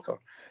playing Yoker.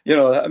 You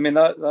know, I mean,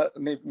 that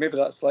maybe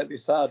that's slightly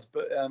sad,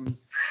 but you know,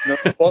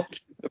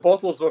 the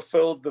bottles were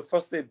filled, the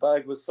first aid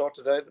bag was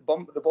sorted out,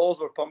 the balls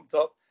were pumped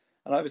up,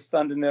 and I was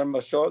standing there in my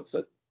shorts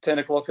at 10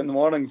 o'clock in the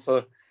morning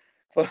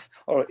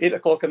or 8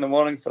 o'clock in the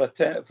morning for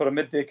a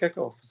midday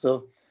kickoff.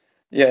 So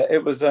yeah,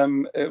 it was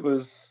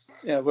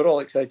yeah, we're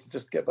all excited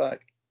just to get back.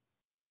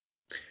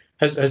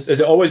 Has it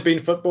always been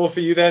football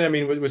for you then? I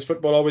mean, was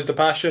football always the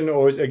passion,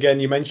 or again,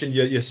 you mentioned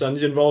your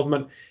son's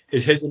involvement?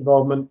 Is his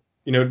involvement,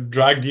 you know,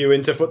 dragged you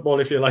into football,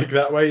 if you like,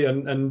 that way,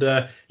 and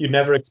you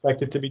never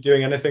expected to be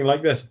doing anything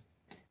like this?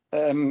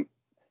 Well,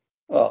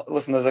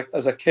 listen,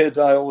 as a kid,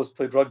 I always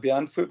played rugby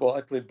and football.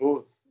 I played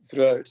both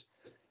throughout.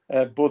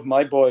 Both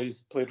my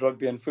boys played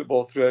rugby and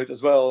football throughout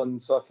as well,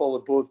 and so I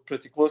followed both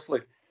pretty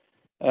closely.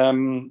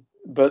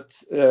 But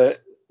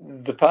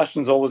the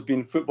passion's always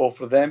been football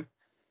for them.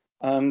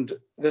 And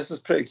this is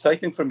pretty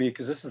exciting for me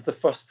because this is the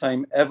first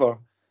time ever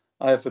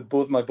I have had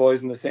both my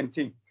boys in the same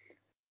team.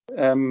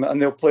 And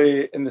they'll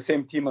play in the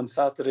same team on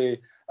Saturday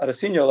at a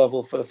senior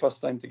level for the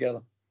first time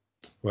together.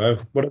 Wow.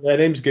 What are their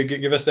names?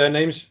 Give us their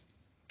names.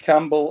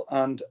 Campbell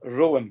and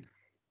Rowan.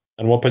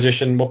 And what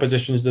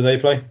positions do they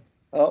play?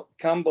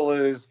 Campbell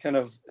is kind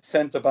of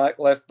centre back,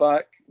 left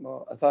back,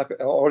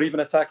 or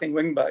even attacking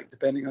wing back,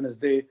 depending on his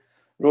day.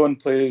 Rowan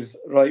plays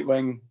right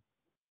wing,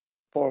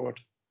 forward.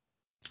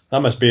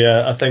 That must be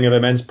a thing of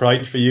immense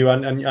pride for you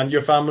and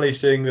your family,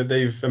 seeing that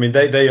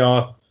they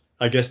are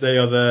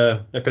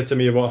the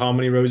epitome of what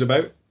Harmony Row is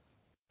about.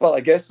 Well,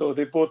 I guess so.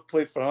 They both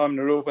played for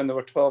Harmony Row when they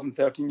were 12 and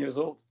 13 years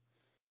old,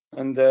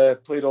 and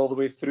played all the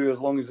way through as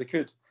long as they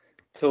could,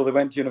 till they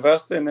went to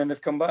university, and then they've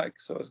come back.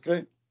 So it's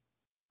great.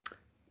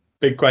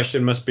 Big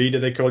question must be, do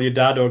they call you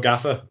Dad or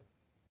Gaffer?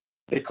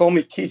 They call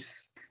me Keith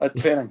at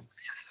training.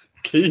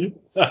 Keith?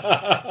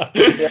 Yeah.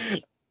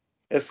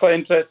 It's quite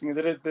interesting.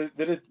 They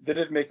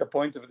did make a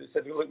point of it. They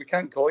said, look, we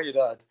can't call you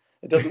Dad.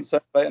 It doesn't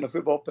sound right on a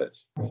football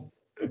pitch.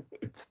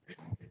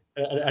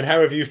 And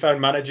how have you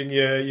found managing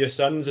your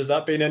sons? Has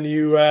that been a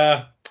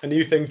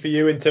new thing for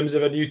you in terms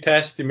of a new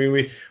test? I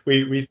mean,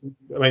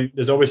 I mean,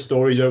 there's always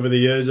stories over the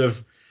years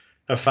of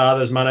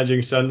fathers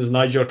managing sons.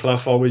 Nigel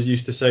Clough always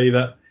used to say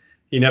that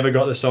he never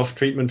got the soft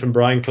treatment from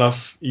Brian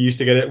Clough. He used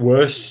to get it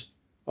worse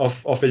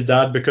off his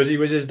dad because he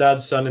was his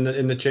dad's son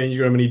in the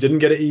changing room, and he didn't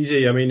get it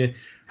easy. I mean,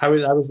 how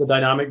has the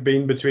dynamic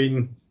been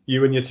between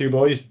you and your two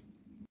boys?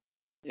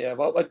 Yeah,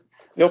 well,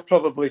 they'll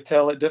probably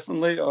tell it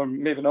differently, or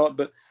maybe not.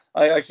 But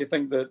I actually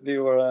think that they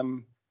were,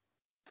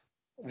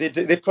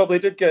 they probably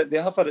did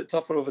they have had it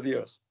tougher over the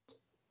years,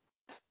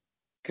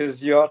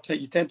 because you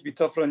tend to be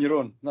tougher on your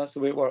own. And that's the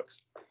way it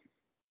works.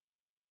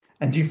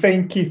 And do you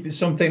find, Keith, it's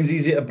sometimes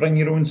easy to bring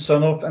your own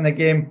son up in a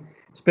game,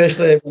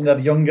 especially when they're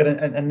younger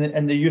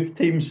and the youth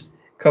teams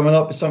coming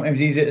up? It's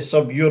sometimes easy to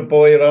sub your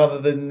boy rather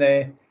than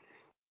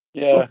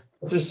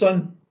his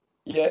son.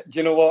 Yeah, do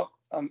you know what?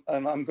 I'm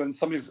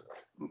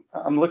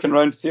looking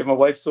around to see if my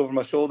wife's over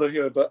my shoulder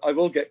here, but I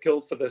will get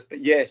killed for this.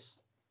 But yes,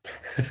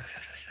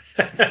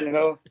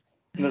 and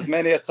there's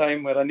many a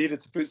time where I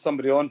needed to put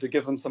somebody on to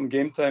give them some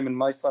game time, and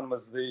my son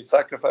was the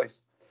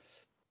sacrifice.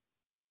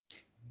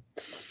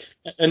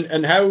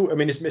 And how? I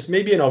mean, it's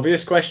maybe an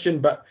obvious question,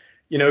 but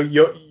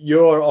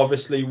you're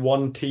obviously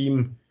one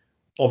team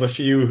of a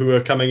few who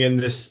are coming in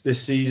this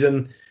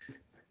season.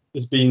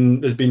 There's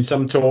been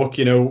some talk,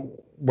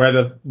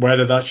 whether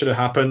that should have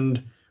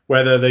happened,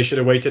 whether they should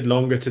have waited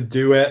longer to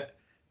do it.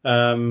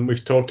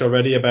 We've talked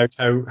already about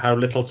how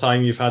little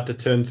time you've had to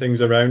turn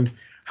things around.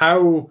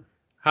 How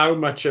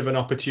much of an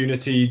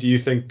opportunity do you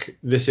think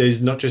this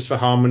is, not just for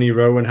Harmony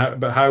Row,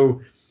 but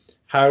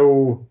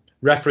how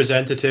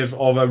representative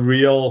of a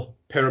real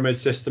pyramid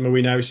system are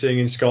we now seeing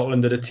in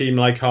Scotland, that a team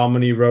like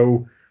Harmony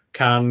Row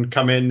can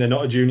come in? They're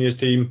not a juniors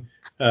team,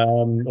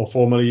 or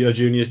formerly a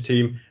juniors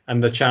team,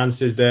 and the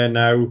chance is there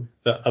now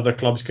that other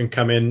clubs can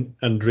come in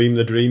and dream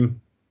the dream.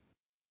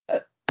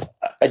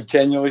 I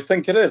genuinely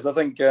think it is. I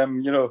think,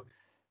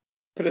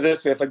 put it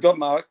this way, if I got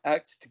my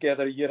act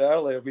together a year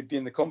earlier, we'd be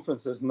in the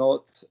conferences,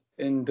 not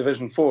in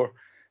Division 4.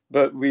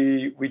 But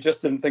we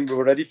just didn't think we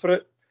were ready for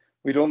it.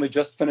 We'd only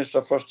just finished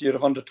our first year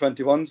of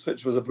under-21s,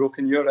 which was a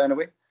broken year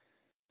anyway.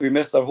 We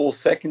missed our whole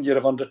second year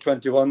of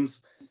under-21s.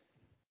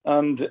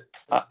 And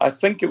I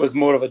think it was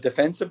more of a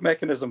defensive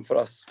mechanism for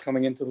us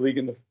coming into the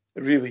league,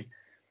 really.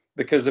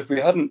 Because if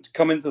we hadn't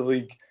come into the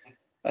league,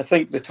 I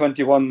think the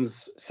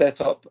 21s set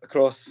up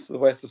across the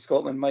west of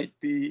Scotland might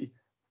be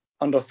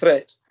under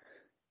threat.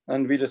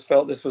 And we just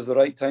felt this was the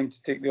right time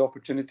to take the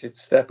opportunity to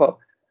step up.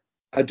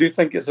 I do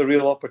think it's a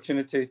real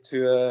opportunity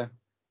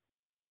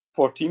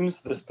for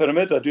teams, this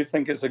pyramid. I do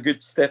think it's a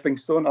good stepping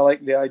stone. I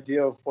like the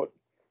idea of what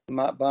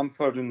Matt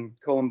Bamford and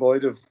Colin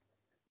Boyd have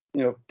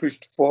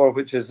pushed for,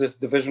 which is this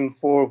Division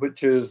 4,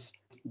 which is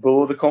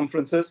below the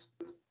conferences,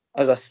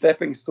 as a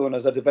stepping stone,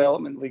 as a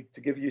development league, to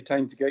give you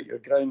time to get your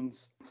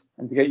grounds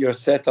and to get your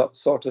setup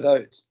sorted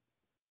out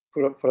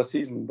for a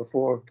season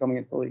before coming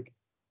into the league.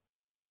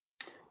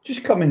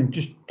 Just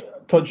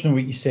touching on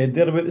what you said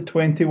there about the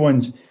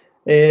 21s.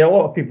 A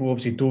lot of people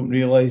obviously don't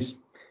realise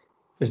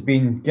there's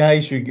been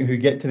guys who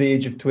get to the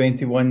age of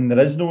 21, there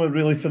is nowhere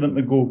really for them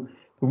to go.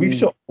 But we've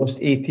sort of lost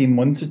 18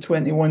 months of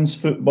 21s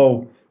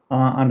football,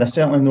 and I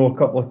certainly know a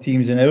couple of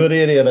teams in our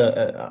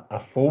area are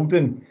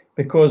folding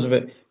because of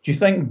it. Do you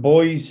think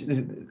boys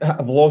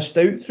have lost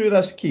out through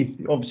this,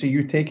 Keith? Obviously,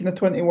 you taking the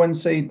 21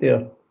 side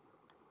there.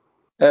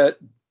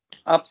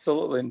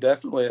 Absolutely and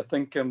definitely. I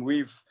think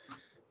we've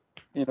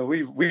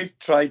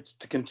tried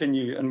to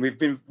continue, and we've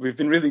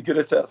been really good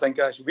at it. I think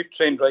actually we've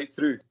trained right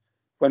through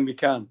when we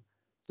can.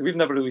 So we've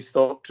never really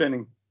stopped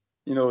training,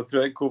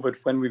 throughout COVID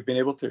when we've been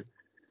able to.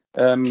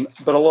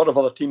 But a lot of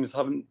other teams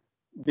haven't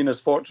been as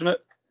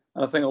fortunate.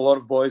 And I think a lot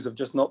of boys have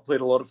just not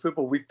played a lot of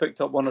football. We've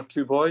picked up one or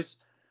two boys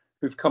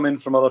who've come in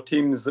from other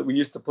teams that we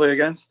used to play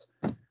against,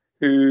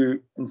 who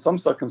in some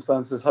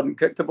circumstances hadn't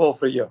kicked a ball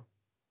for a year.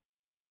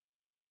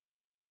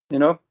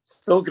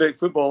 Still great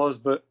footballers,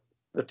 but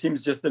their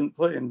teams just didn't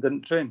play and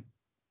didn't train.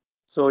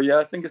 So yeah,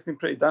 I think it's been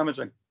pretty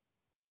damaging.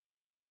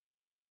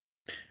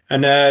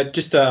 And I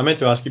meant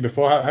to ask you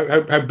before,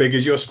 how big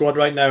is your squad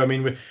right now? I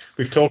mean,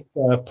 we've talked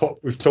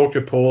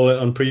with Paul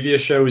on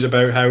previous shows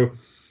about how,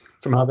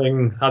 from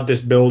having had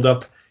this build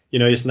up,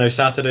 it's now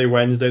Saturday,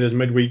 Wednesday, there's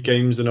midweek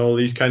games and all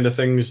these kind of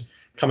things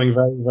coming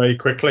very, very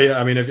quickly.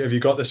 I mean, have you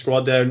got the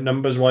squad there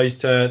numbers wise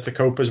to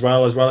cope as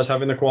well as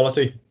having the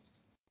quality?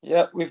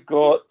 Yeah, we've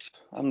got,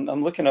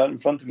 I'm looking at it in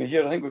front of me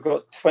here, I think we've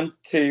got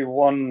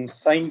 21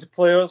 signed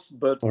players,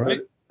 but right.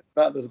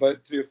 There's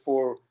about 3 or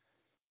 4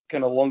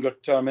 kind of longer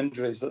term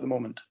injuries at the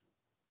moment.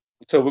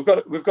 So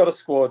we've got a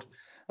squad.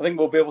 I think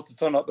we'll be able to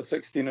turn up with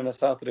 16 on a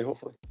Saturday,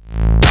 hopefully.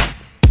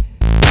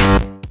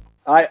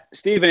 Hi,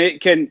 Stephen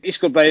Aitken,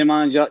 East Kilbride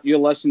manager. You're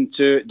listening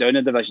to Down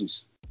the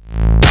Divisions.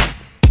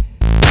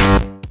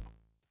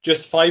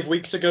 Just 5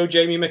 weeks ago,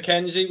 Jamie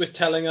Mackenzie was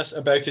telling us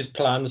about his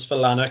plans for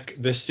Lanark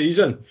this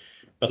season,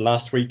 but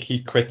last week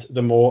he quit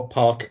the Moore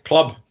Park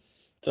club.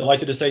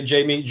 Delighted to say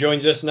Jamie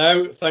joins us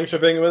now. Thanks for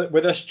being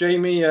with us,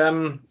 Jamie.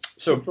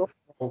 So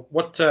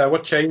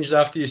what changed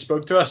after you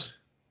spoke to us?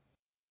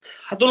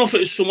 I don't know if it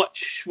was so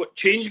much what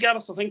changed,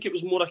 Gareth. I think it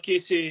was more a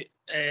case of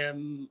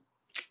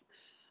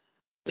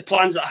the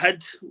plans that I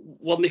had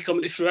weren't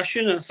coming to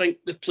fruition, and I think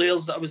the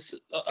players that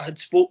I had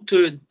spoke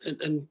to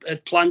and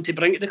had planned to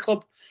bring to the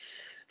club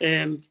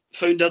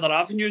found other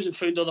avenues and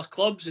found other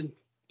clubs and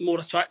more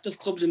attractive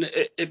clubs, and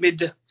it made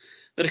the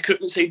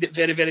recruitment side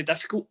very, very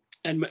difficult.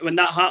 And when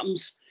that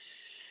happens,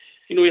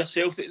 you know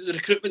yourself that the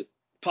recruitment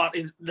part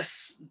of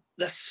this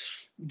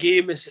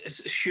game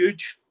is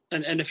huge,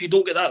 and if you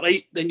don't get that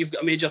right, then you've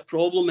got a major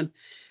problem. And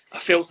I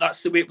felt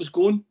that's the way it was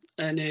going.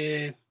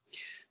 And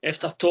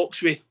after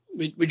talks with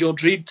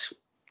George Reid,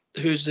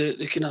 who's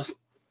the kind of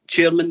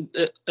chairman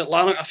at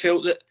Lanark, I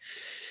felt that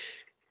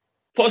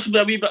possibly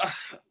a wee bit, I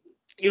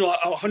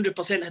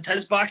 100% had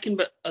his backing,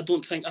 but I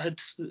don't think I had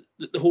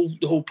the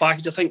whole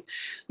package. I think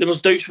there was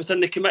doubts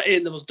within the committee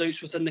and there was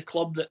doubts within the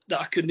club that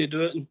I couldn't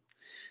do it, and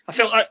I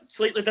felt that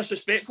slightly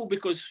disrespectful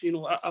because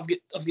I've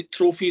got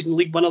trophies and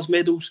league winners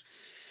medals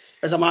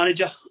as a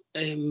manager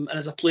and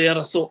as a player.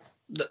 I thought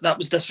that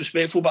was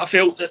disrespectful, but I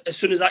felt that as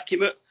soon as that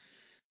came out,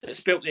 it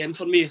spelt the end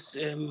for me.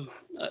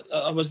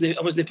 I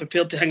wasn't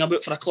prepared to hang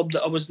about for a club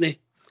that I wasn't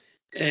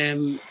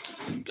had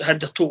their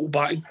total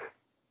backing.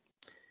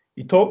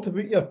 You talked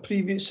about your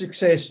previous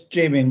success,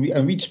 Jamie,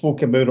 and we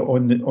spoke about it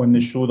on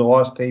the show the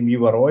last time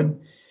you were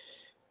on.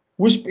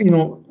 What's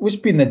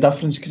been the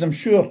difference? Because I'm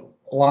sure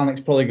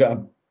Lanark's probably got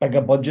a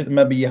bigger budget than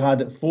maybe you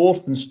had at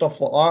Forth and stuff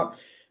like that.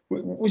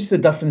 What's the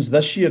difference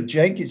this year? Do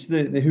you think it's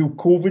the whole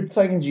COVID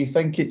thing? Do you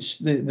think it's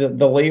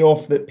the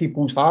layoff that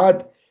people's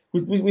had?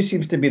 What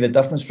seems to be the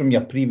difference from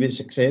your previous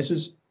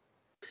successes?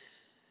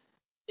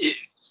 Do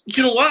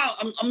you know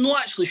what? I'm not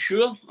actually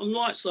sure. I'm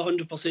not actually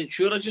 100%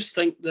 sure. I just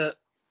think that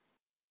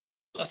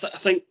I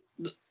think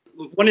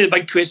one of the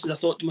big questions I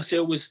thought to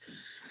myself was,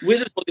 where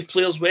has all the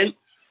players went?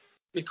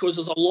 Because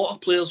there's a lot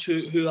of players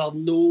who are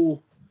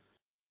no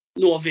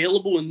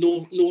available and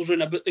no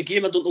run about the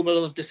game. I don't know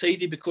whether they've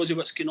decided because of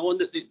what's going on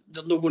that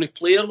they're not going to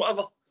play or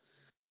whatever.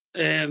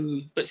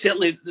 But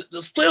certainly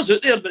there's players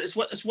out there, but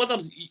it's whether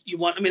you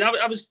want. I mean,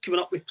 I was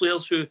coming up with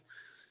players who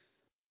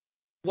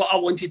what I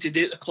wanted to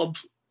do at the club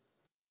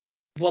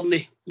weren't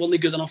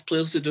good enough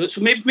players to do it.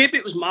 So maybe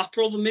it was my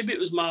problem. Maybe it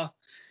was my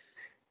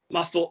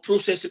thought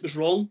process. It was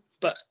wrong.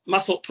 But my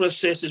thought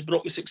process has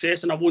brought me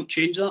success, and I won't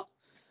change that.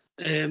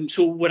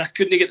 So when I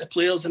couldn't get the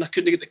players and I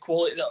couldn't get the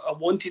quality that I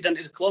wanted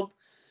into the club,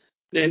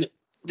 then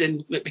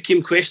it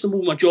became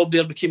questionable. My job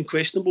there became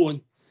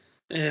questionable,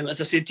 and as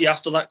I said to you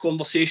after that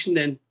conversation,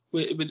 then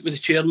with the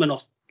chairman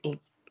or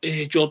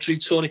George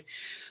Reid,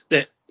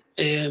 that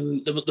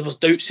there was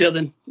doubts there.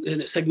 Then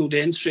it signalled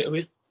the end straight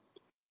away.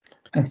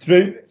 And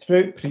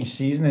throughout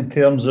pre-season, in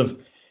terms of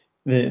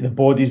the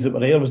bodies that were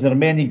there, was there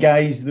many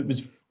guys that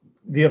was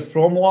there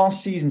from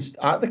last season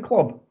at the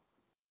club?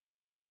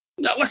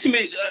 Now, listen,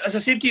 mate, as I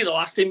said to you the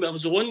last time I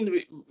was on,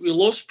 we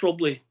lost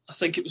probably, I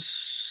think it was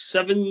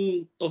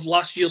 7 of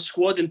last year's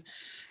squad, and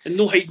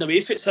no hiding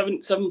away from it.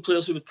 7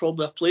 players who would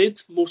probably have played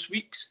most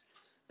weeks,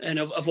 and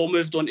have all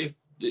moved on to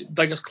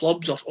bigger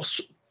clubs, or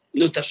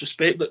no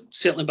disrespect, but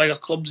certainly bigger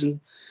clubs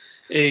and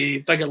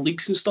bigger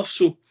leagues and stuff.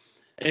 So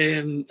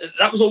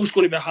that was always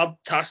going to be a hard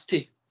task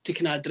to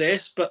kind of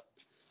address, but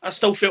I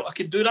still felt I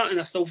could do that, and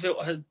I still felt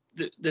I had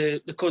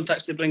the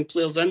contacts to bring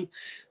players in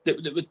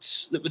that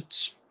would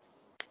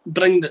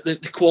bring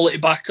the quality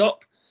back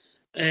up.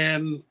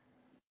 But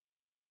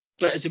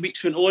as the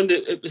weeks went on,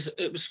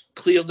 it was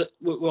clear that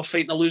we were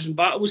fighting a losing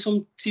battle with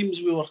some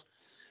teams. We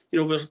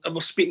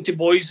were speaking to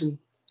boys and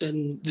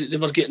they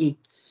were getting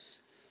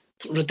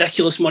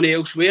ridiculous money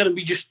elsewhere, and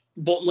we just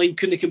bottom line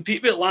couldn't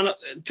compete with Lanark.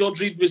 George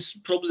Reid was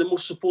probably the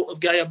most supportive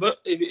guy about.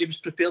 He was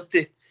prepared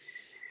to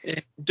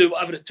do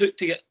whatever it took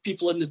to get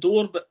people in the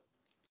door, but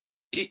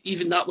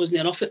even that wasn't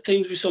enough at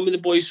times with some of the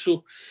boys.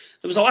 So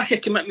there was a lack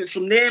of commitment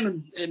from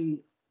them, and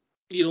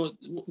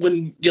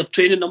when your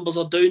training numbers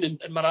are down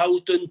and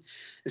morale's down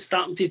and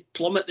starting to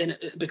plummet, then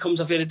it becomes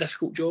a very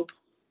difficult job.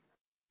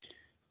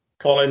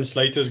 Colin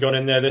Slater's gone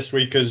in there this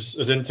week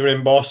as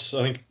interim boss.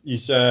 I think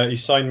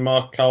he's signed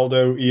Mark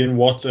Caldo, Ian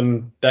Watt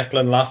and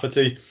Declan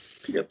Lafferty.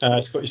 Yep.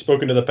 He's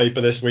spoken to the paper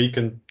this week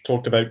and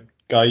talked about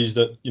guys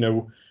that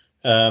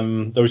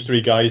those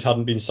 3 guys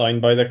hadn't been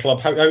signed by the club.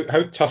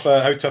 How tough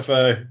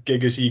a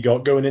gig has he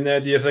got going in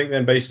there, do you think,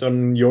 then, based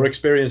on your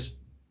experience?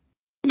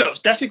 No, it's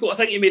difficult. I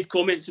think he made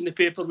comments in the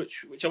paper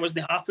which I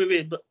wasn't happy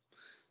with, but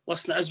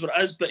listen, it is what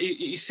it is. But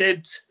he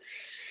said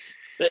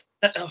that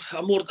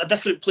a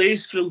different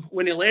place from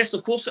when he left.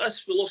 Of course it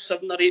is. We lost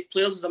 7 or 8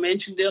 players, as I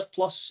mentioned there,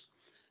 plus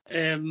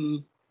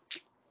we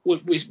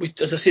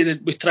as I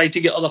said, we tried to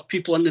get other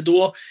people in the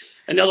door.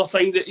 And the other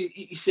thing that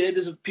he said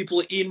is that people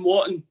like Ian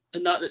Watt and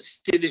that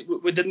said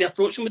that we didn't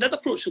approach him. We did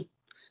approach him.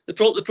 The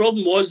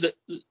problem was that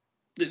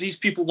these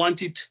people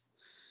wanted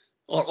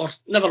or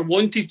never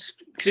wanted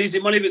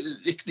crazy money, but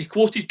they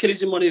quoted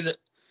crazy money that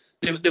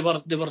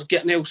they were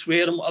getting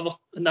elsewhere and whatever.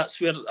 And that's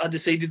where I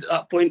decided at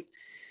that point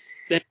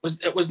that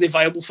it wasn't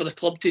viable for the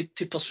club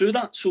to pursue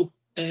that. So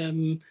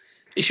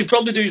he should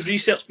probably do his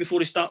research before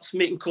he starts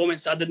making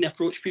comments that I didn't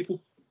approach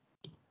people.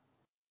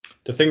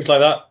 Do things like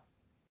that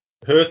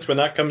hurt when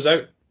that comes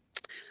out?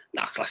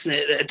 Nah, listen,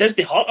 it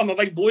doesn't hurt. I'm a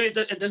big boy.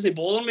 It doesn't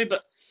bother me.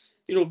 But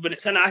when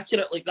it's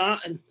inaccurate like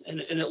that and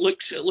it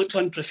looks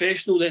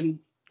unprofessional, then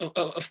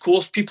of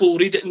course people will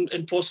read it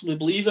and possibly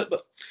believe it.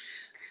 But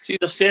see, as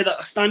I've said,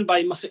 I stand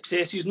by my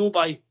successes, not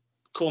by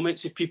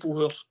comments of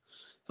people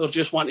who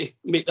just want to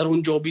make their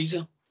own job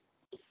easier.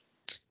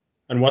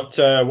 And what's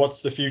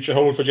the future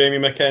hold for Jamie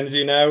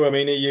Mackenzie now? I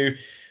mean, are you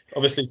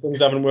obviously things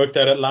haven't worked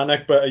out at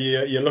Lanark, but are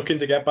you looking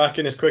to get back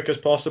in as quick as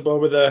possible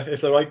with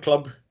if the right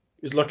club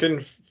is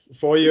looking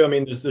for you? I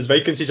mean, there's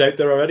vacancies out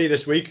there already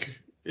this week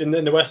in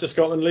the West of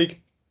Scotland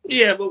League.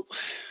 Yeah, well,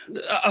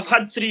 I've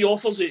had 3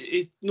 offers,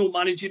 no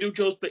managerial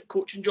jobs, but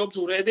coaching jobs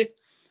already,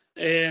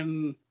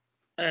 and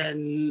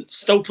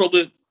still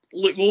probably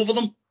look over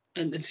them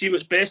and see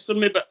what's best for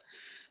me. But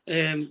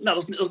no,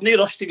 there's no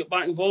rush to get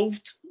back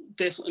involved.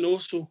 Definitely no.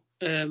 So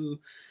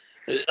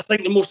I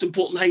think the most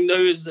important thing now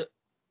is that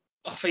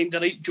I find the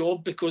right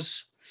job,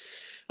 because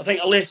I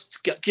think I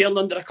left Cairn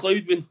under a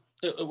cloud when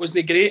it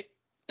wasn't great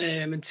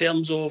in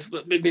terms of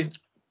maybe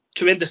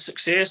tremendous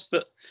success,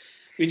 but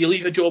when you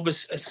leave a job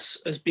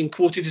as being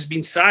quoted as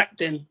being sacked,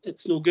 then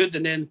it's no good.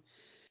 And then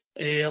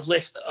I've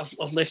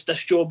left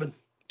this job,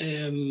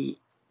 and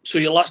so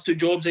your last 2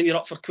 jobs, then you're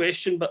up for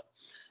question. But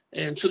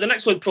so the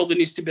next one probably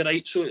needs to be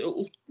right.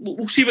 So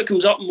we'll see what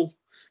comes up, and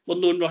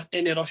we're not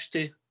in any rush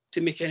to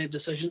make any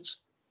decisions.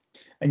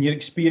 And your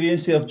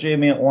experience there,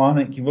 Jamie, at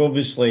Lanark, you've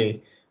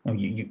obviously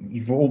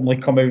you've only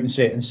come out and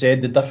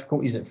said the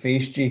difficulties that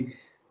faced you.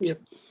 Yep.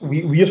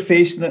 We're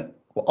facing it.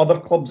 Other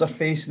clubs are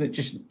facing it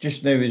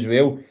just now as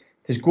well.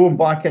 Is going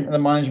back into the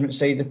management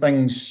side of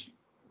things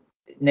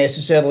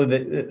necessarily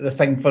the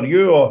thing for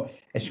you, or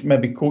it's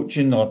maybe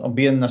coaching or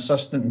being an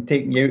assistant and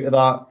taking you out of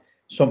that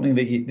something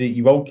that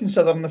you will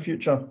consider in the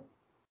future?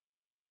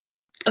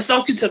 I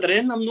still consider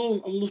it. I'm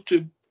not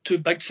too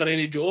big for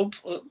any job.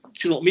 Do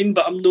you know what I mean?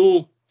 But I'm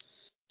no.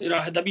 I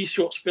had a wee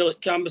short spell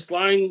at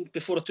Cambuslang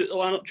before I took the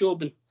Lanark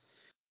job, and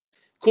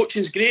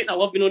coaching's great. And I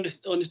love being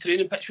on the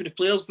training pitch with the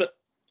players, but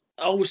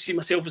I always see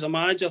myself as a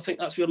manager. I think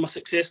that's where my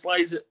success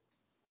lies.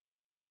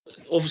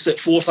 Obviously at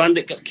Forth and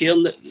at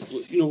Cairn, that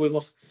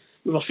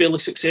we were fairly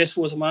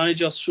successful as a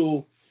manager.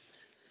 So,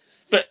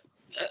 but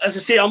as I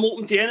say, I'm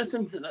open to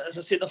anything. As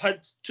I said, I've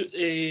had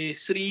 3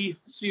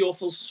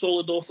 offers,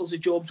 solid offers of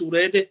jobs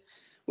already,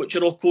 which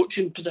are all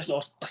coaching position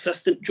or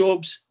assistant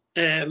jobs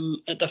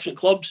at different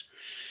clubs.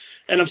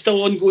 And I'm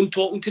still ongoing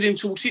talking to them.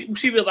 So we'll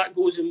see where that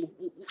goes, and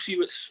we'll see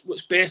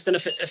what's best. And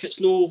if it's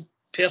no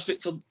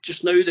perfect for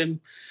just now, then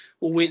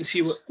we'll wait and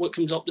see what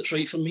comes up that's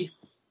right for me.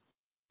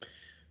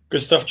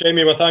 Good stuff,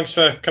 Jamie. Well, thanks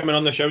for coming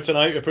on the show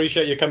tonight.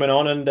 Appreciate you coming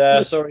on,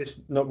 and sorry it's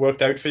not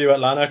worked out for you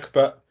at Lanark,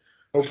 but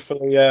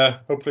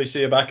hopefully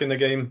see you back in the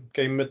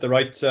game at the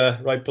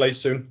right place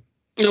soon.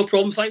 No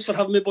problem. Thanks for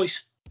having me,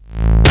 boys.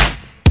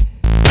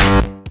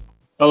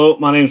 Hello,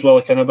 my name's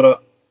Willie Kinneborough,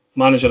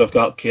 manager of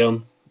Garp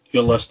Cairn.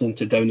 You're listening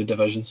to Down the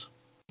Divisions.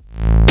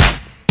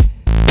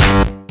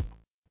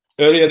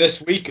 Earlier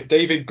this week,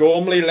 David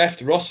Gormley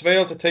left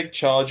Rossvale to take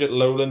charge at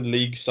Lowland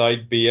League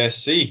side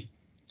BSC.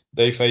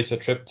 They face a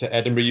trip to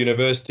Edinburgh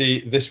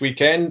University this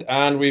weekend,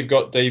 and we've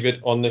got David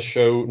on the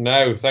show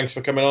now. Thanks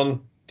for coming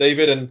on,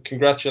 David, and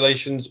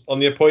congratulations on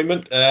the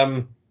appointment.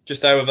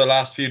 Just how have the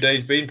last few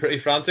days been? Pretty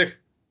frantic?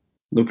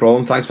 No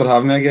problem. Thanks for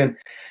having me again.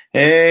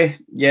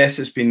 Yes,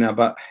 it's been a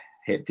bit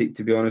hectic,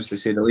 to be honest, to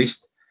say the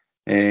least.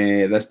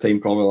 This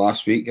time probably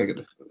last week, I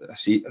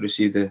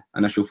received the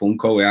initial phone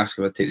call to ask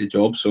if I'd take the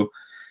job. So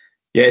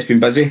yeah, it's been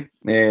busy.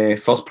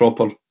 First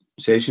proper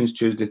sessions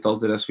Tuesday,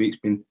 Thursday this week.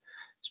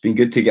 It's been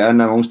good to get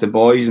in amongst the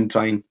boys and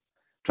try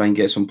and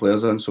get some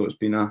players in. So it's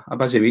been a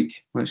busy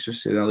week, let's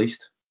just say the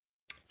least.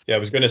 Yeah, I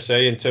was going to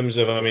say, in terms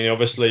of, I mean,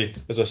 obviously,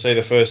 as I say,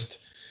 the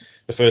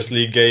first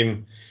league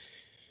game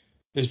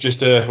is just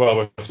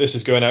this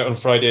is going out on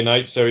Friday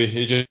night, so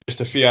you're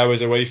just a few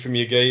hours away from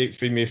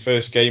your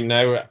first game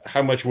now.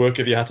 How much work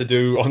have you had to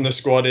do on the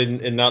squad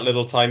in that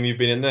little time you've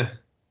been in there?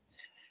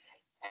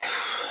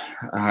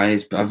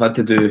 I've had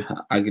to do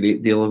a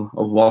great deal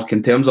of work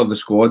in terms of the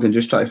squad and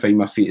just try to find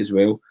my feet as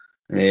well.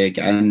 Get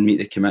in, meet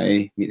the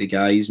committee, meet the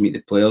guys, meet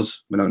the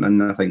players. When I went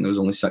in, I think there was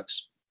only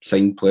 6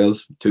 signed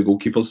players, 2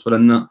 goalkeepers were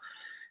in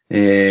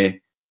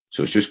that.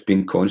 So it's just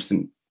been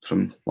constant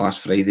from last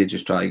Friday,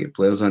 just trying to get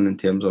players in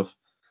terms of,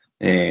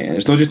 and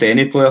it's not just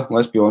any player,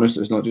 let's be honest,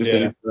 it's not just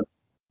any player.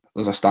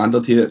 There's a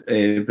standard here at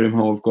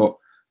Broomhill we've got,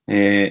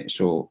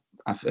 so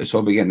it's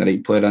all about getting the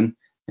right player in.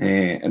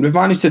 And we've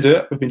managed to do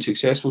it. We've been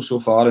successful so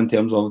far in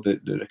terms of the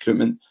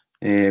recruitment.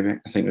 I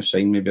think we've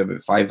signed maybe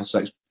about 5 or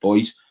 6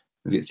 boys.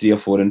 We've got 3 or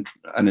 4 in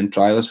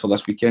trialists for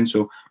this weekend.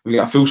 So we've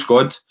got a full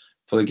squad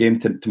for the game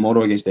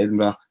tomorrow against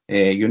Edinburgh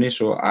Uni.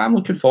 So I'm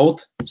looking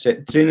forward.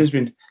 Training's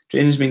been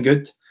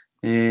good.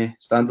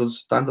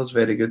 Standards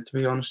very good, to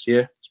be honest.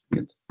 Yeah, it's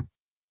been good.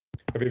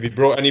 Have you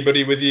brought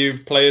anybody with you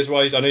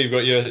players-wise? I know you've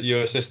got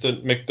your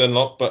assistant Mick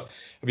Dunlop, but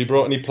have you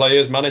brought any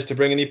players? Managed to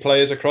bring any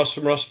players across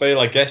from Rossvale?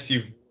 I guess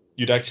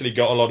you'd actually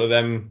got a lot of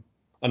them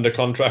under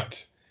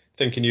contract,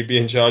 thinking you'd be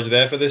in charge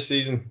there for this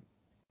season.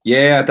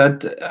 Yeah, I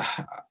did.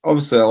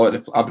 Obviously,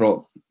 I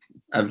brought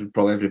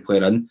probably every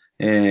player in.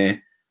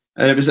 And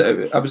I was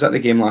at the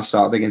game last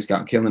Saturday against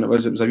Gartcairn, and it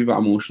was a wee bit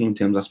emotional in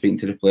terms of speaking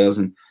to the players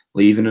and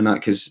leaving and that,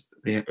 because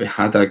we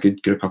had a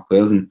good group of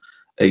players, and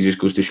it just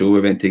goes to show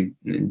we went to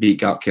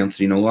beat Gartcairn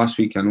 3-0 last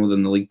week. I know they're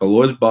in the league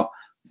below us, but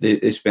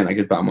they spent a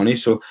good bit of money,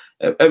 so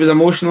it was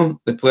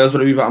emotional. The players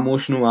were a wee bit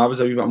emotional. I was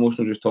a wee bit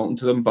emotional just talking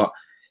to them. But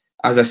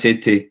as I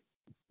said to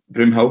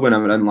Broomhill when I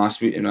were in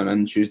last week and I were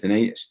in Tuesday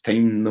night, it's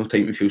no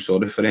time to feel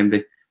sorry for them.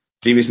 The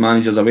previous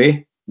manager's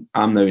away.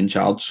 I'm now in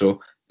charge,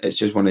 so it's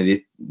just one of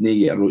the get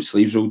your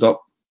sleeves rolled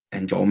up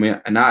and get on with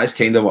it. And that is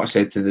kind of what I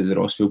said to the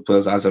Rossfield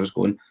players as I was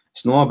going.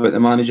 It's not about the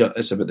manager,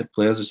 it's about the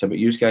players, it's about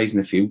you guys in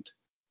the field.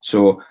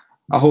 So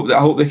I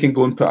hope they can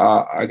go and put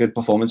a good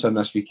performance in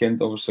this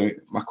weekend. Obviously,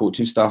 my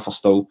coaching staff are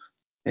still,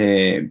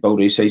 Bill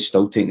Rayside's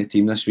still taking the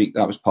team this week.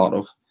 That was part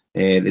of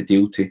the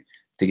deal to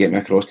get me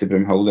across to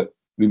Broomhill, that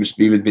we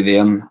would be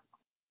there and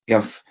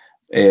give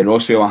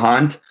Rossville a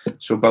hand.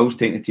 So Bill's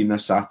taking the team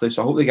this Saturday.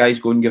 So I hope the guys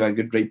go and give a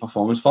good, great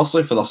performance.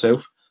 Firstly for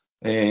themselves,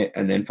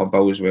 and then for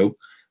Bill as well.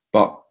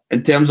 But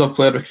in terms of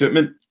player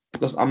recruitment,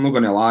 I'm not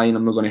going to lie and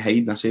I'm not going to hide.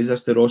 And I say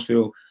this to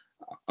Rossville,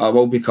 I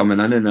will be coming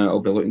in and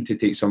I'll be looking to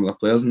take some of the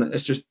players. And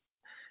it's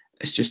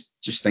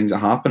just things that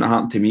happen. It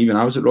happened to me when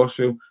I was at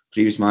Rossville.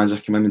 Previous manager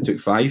came in and took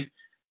 5.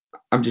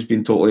 I'm just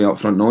being totally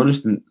upfront and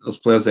honest. And there's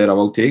players there I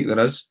will take. There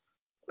is.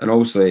 And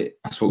obviously,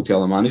 I spoke to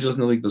other managers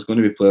in the league. There's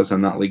going to be players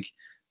in that league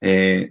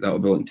that will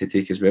be looking to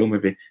take as well,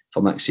 maybe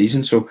for next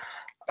season. So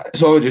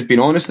I've just been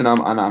honest, and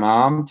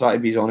I'm trying to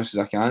be as honest as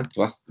I can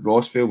with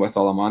Rossville, with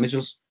other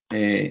managers.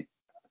 I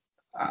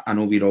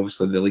know we're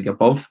obviously the league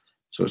above,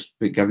 so it's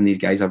giving these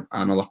guys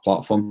another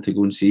platform to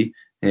go and see.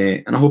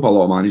 And I hope a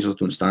lot of managers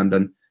don't stand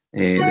in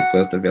the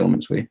players'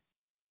 development's way.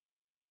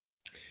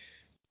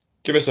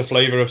 Give us a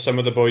flavour of some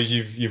of the boys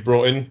you've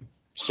brought in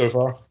so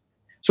far.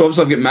 So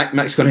obviously I've got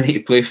Mick's going to need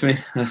to play for me.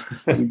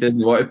 He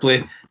doesn't want to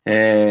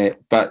play,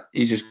 but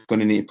he's just going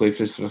to need to play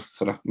for us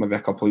for maybe a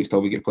couple of weeks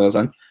till we get players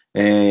in.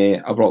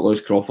 I brought Lewis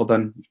Crawford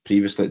in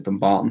previously at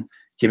Dumbarton.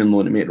 Came in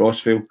loan to me at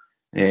Rossville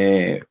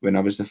when I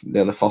was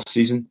there the first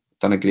season.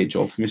 Done a great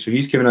job for me. So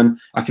he's coming in.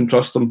 I can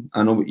trust him.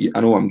 I know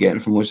what I'm getting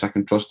from Lewis. I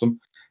can trust him.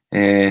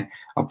 I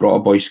brought a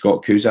boy,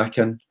 Scott Cusack,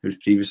 in, who's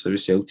previously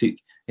with Celtic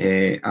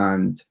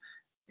and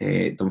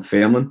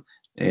Dunfermline.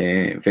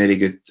 Very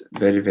good,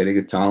 very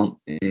good talent.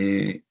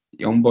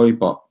 Young boy,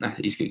 but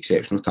he's got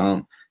exceptional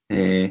talent.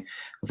 I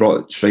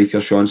brought striker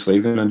Sean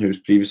Slavin in, who was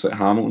previously at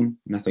Hamilton,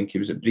 and I think he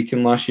was at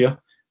Brecon last year.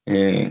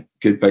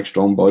 Good, big,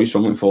 strong boy, so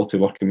I'm looking forward to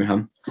working with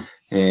him.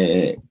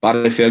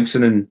 Barry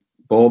Ferguson and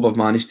Bob have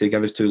managed to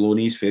give us 2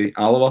 loanees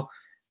for Alloa,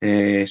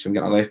 so I'm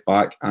getting a left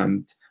back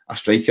and a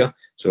striker.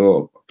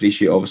 So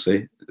appreciate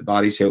obviously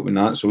Barry's help in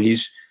that. So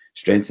he's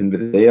strengthened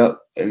with there,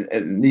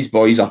 and these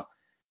boys are.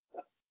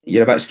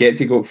 You're a bit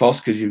sceptical at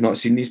first because you've not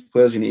seen these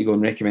players. You need to go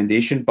on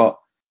recommendation, but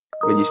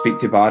when you speak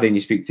to Barry and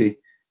you speak to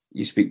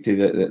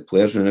the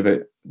players running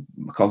about,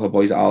 a couple of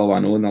boys at Alloa I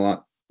know, and they're like,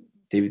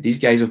 David, these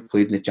guys have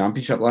played in the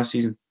Championship last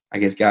season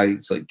against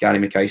guys like Gary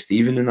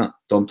Mackay-Steven and that,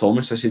 Dom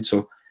Thomas. I said,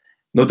 so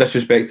no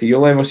disrespect to your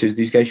level, says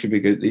these guys should be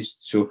good.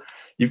 So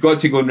you've got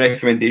to go on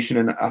recommendation,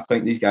 and I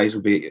think these guys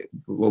will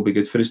be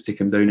good for us to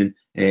come down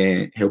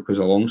and help us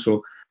along.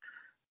 So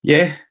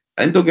yeah.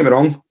 And don't get me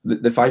wrong,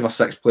 the 5 or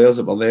 6 players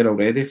that were there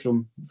already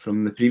from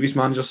the previous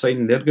manager's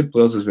signing, they're good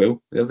players as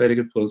well. They're very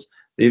good players.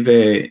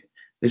 They've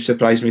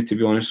surprised me, to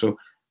be honest. So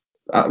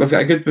we've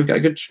got a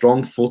good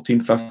strong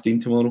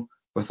 14-15 tomorrow,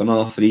 with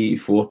another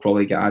 3-4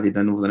 probably get added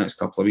in over the next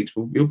couple of weeks.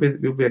 We'll be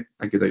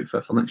a good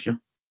outfit for next year.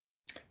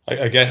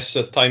 I guess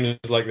at times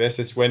like this,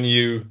 it's when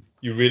you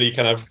really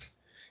kind of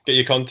get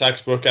your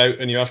contacts book out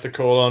and you have to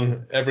call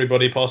on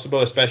everybody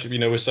possible,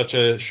 especially with such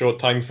a short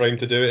time frame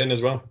to do it in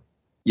as well.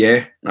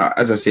 Yeah,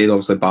 as I said,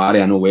 obviously Barry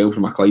I know well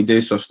from my Clyde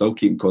days, so I still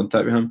keep in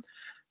contact with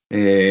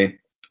him.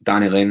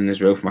 Danny Lennon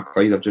as well from my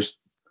Clyde.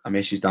 I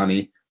messaged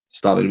Danny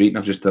start of the week and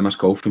I've just done this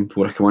call from him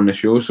before I come on the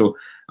show, so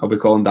I'll be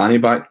calling Danny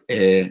back.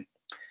 And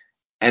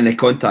the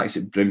contacts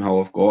at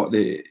Broomhill I've got,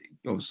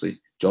 obviously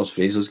George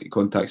Fraser's got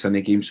contacts in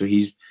the game, so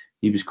he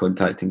was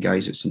contacting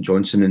guys at St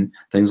Johnstone and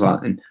things like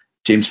that, and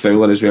James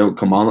Fowler as well at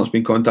Kilmarnock's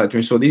been contacting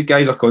me, so these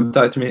guys are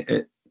contacting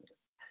me.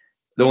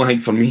 The only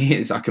thing for me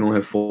is I can only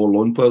have 4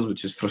 loan players,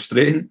 which is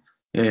frustrating.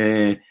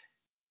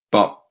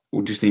 But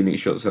we'll just need to make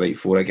sure it's the right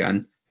 4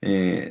 again.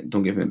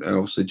 Don't give me,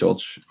 obviously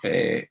George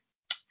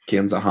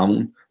Cairns at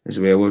Hamilton as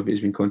well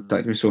has been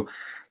contacting me. So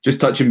just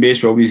touching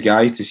base with all these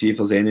guys to see if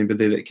there's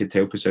anybody that could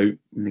help us out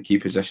in the key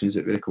positions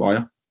that we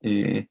require.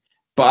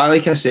 But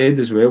like I said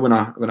as well, when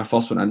I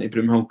first went into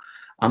Broomhill,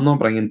 I'm not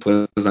bringing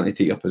players in to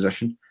take a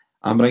position.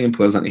 I'm bringing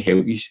players in to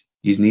help you.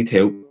 You need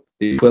help.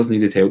 The players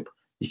needed help.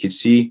 You could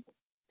see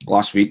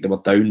last week they were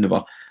down, they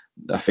were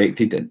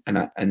affected,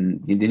 and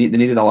they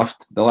needed a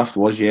lift. The lift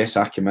was, yes,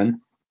 I came in,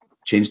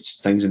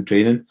 changed things in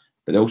training,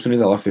 but they also need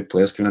a lift with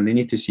players coming in. They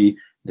need to see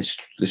the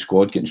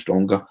squad getting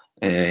stronger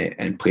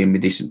and training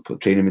with decent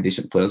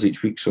players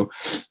each week. So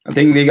I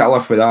think they got a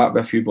lift with that,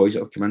 with a few boys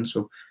that have come in.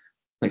 So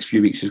next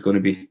few weeks is going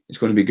to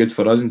be good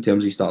for us in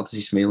terms of start to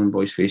see smiling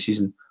boys' faces,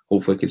 and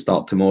hopefully can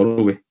start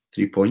tomorrow with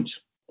 3 points.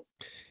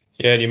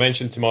 Yeah, and you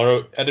mentioned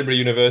tomorrow, Edinburgh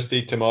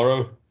University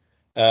tomorrow,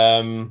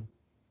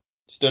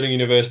 Stirling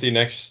University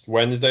next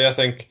Wednesday, I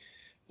think.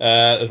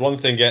 There's one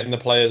thing getting the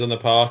players on the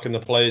park and the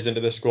players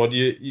into the squad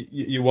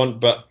you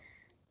want, but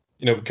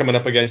coming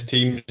up against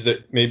teams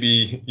that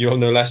maybe you'll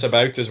know less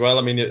about as well.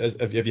 I mean,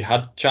 have you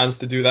had chance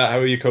to do that? How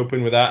are you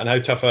coping with that? And how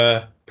tough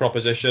a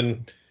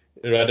proposition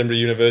at Edinburgh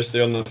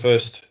University on the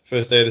first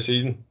day of the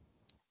season?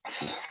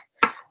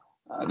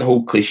 The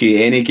whole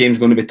cliche, any game's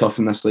going to be tough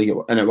in this league,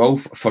 and it will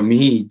for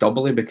me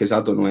doubly because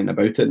I don't know anything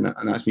about it, and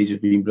that's me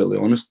just being brutally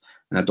honest.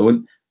 And I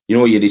don't. You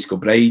know your East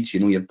Kilbride, you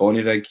know your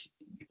Bonnyrigg,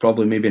 you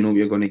probably maybe know what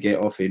you're going to get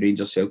off a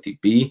Rangers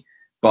Celtic B,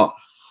 but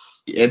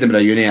Edinburgh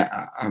Uni,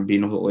 I'm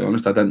being totally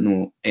honest, I didn't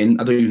know,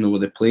 and I don't even know where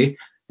they play.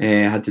 I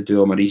had to do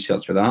all my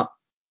research for that.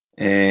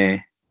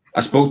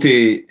 I spoke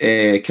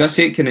to Chris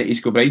Aitken at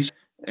East Kilbride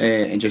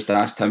and just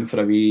asked him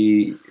for a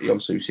wee. He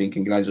obviously was saying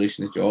congratulations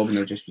on his job, and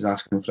I just was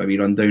asking him for a wee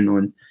rundown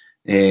on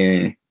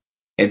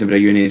Edinburgh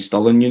Uni and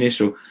Stirling Uni.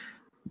 So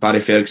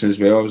Barry Ferguson as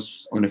well, I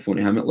was on the phone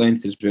to him at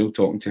length as well,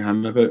 talking to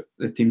him about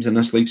the teams in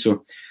this league.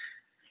 So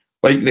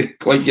like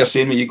you're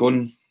saying, when you go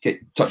and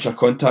get touch your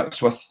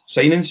contacts with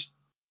signings,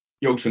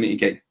 you also need to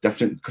get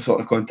different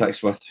sort of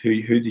contacts with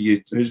who do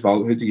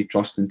you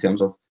trust in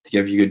terms of to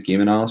give you good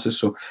game analysis.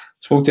 So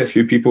spoke to a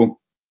few people,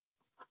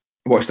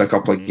 watched a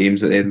couple of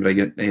games that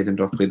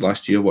Edinburgh played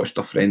last year, watched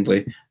a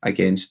friendly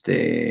against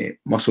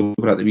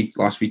Musselburgh at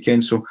last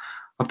weekend. So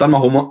I've done my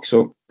homework,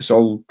 so it's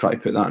all try to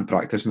put that in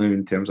practice now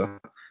in terms of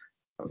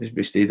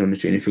we stayed on the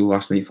training field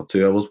last night for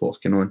 2 hours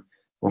working on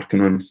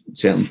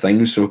certain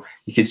things. So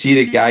you could see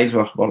the guys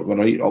were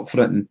right up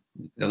for it, and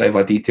the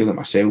level of detail that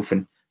myself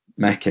and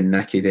Mick and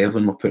Nicky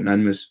Devlin were putting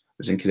in was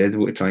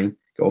incredible to try and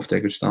get off to a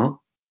good start.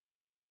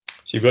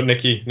 So you've got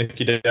Nicky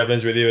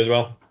Devlin's with you as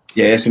well?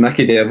 Yeah, so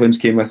Nicky Devlin's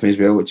came with me as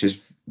well, which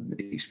is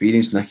the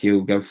experience Nicky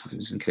will give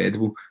is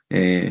incredible.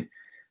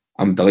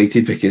 I'm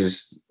delighted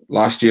because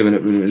last year when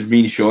it was me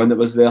and Sean that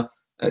was there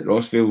at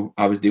Rossville,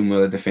 I was dealing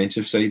with the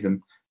defensive side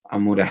and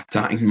I'm more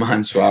attacking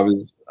man, so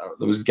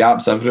there was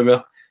gaps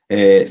everywhere.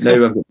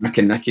 Now I've got Mick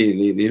and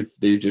Nicky,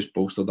 they've just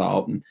bolstered that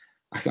up, and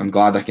I'm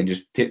glad I can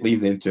just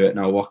leave them to it and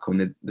I'll work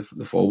on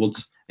the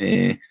forwards.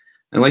 And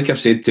like I've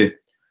said to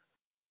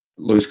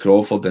Lewis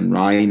Crawford and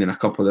Ryan and a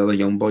couple of the other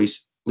young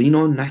boys, lean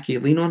on Nicky,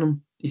 lean on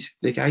him.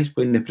 The guy's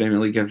playing in the Premier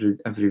League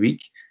every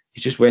week.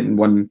 He's just went and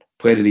won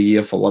Player of the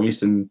Year for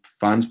Livingston,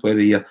 Fans Player of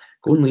the Year.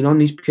 Go and lean on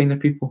these kind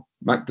of people.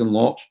 Mick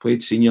Dunlop's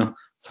played senior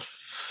for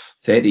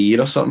 30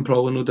 years or something,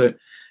 probably, no doubt.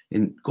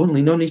 And go and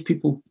lean on these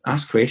people,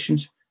 ask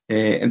questions.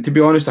 And to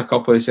be honest, a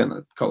couple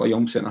of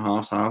young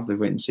centre-halves they've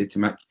went and said to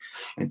Mick,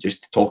 and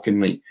just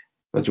talking like,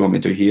 what do you want me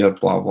to do here,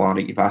 blah, blah,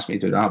 like, you've asked me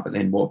to do that, but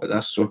then what about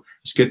this? So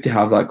it's good to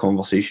have that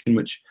conversation,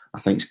 which I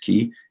think is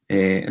key,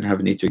 and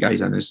having the two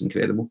guys in is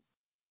incredible.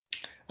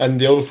 And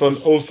the Old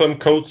Firm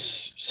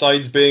Colts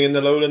sides being in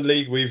the Lowland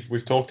League,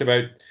 we've talked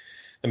about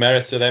the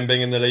merits of them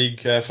being in the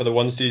league for the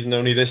one season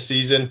only this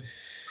season.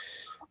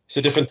 It's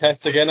a different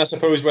test again, I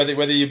suppose.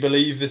 Whether you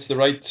believe it's the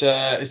right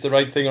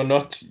thing or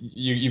not,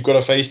 you've got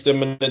to face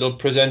them, and it'll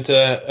present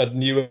a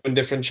new and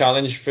different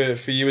challenge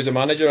for you as a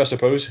manager, I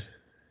suppose.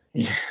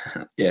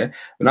 Yeah.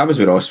 When I was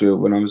with Rossville,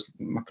 when I was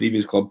my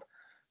previous club,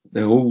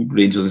 the whole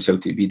Rangers and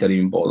Celtic B didn't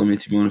even bother me,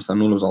 to be honest. I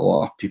know there was a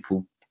lot of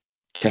people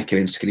kicking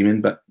and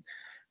screaming, but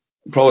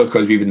probably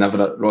because we would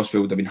never at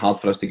Rossville would have been hard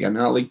for us to get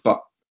into that league.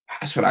 But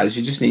that's what it is.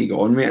 You just need to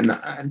go on with it.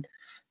 And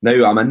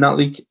now I'm in that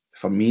league.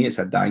 For me, it's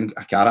a carrot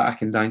I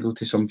can dangle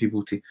to some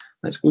people to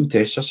let's go and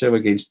test yourself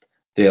against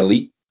the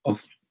elite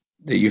of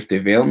the youth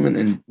development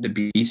and the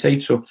B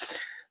side. So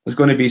there's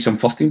going to be some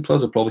first team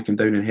players that probably come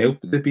down and help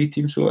the B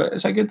team. So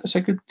it's a good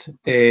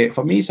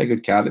for me, it's a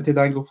good carrot to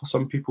dangle for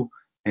some people.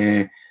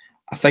 I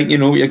think you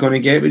know what you're going to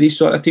get with these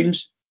sort of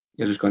teams.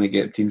 You're just going to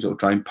get teams that will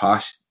try and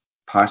pass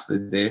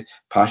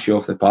you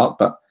off the park.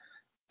 But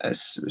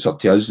it's up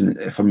to us.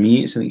 And for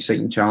me, it's an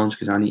exciting challenge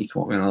because I need to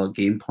come up with another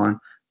game plan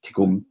to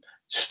go and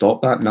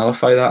stop that,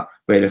 nullify that.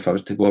 Where if I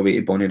was to go away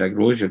to Bonnyrigg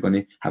Rose, you're going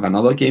to have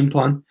another game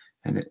plan.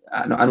 And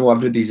I know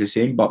everybody's the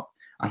same, but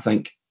I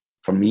think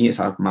for me, it's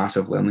a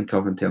massive learning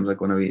curve in terms of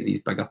going away to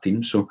these bigger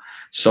teams. So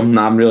something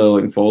I'm really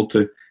looking forward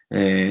to.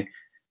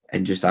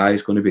 And just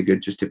it's going to be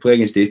good just to play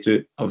against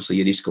A2. Obviously,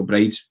 your East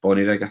Kilbrides,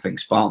 Bonnyrigg. I think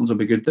Spartans will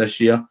be good this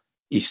year.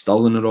 East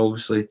Stirling are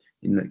obviously,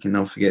 you can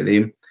never forget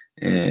them.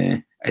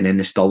 And then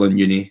the Stirling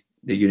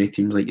the uni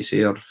teams, like you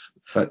say, are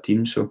fit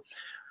teams. So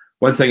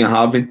one thing I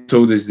have been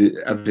told is that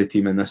every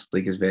team in this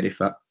league is very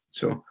fit.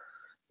 So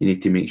you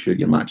need to make sure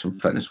you're matching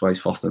fitness-wise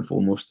first and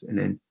foremost,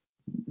 and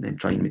then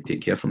try and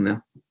take care from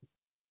there.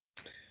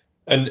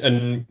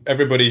 And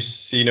everybody's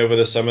seen over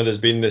the summer there's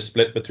been this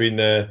split between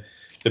the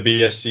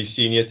BSC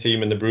senior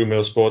team and the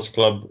Broomhill Sports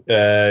Club,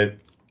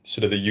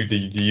 sort of the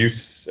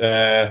youth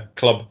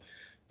club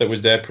that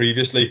was there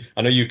previously.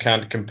 I know you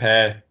can't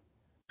compare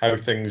how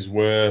things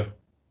were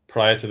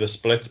prior to the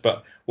split,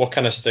 but what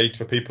kind of state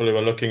for people who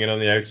are looking in on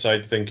the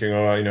outside thinking,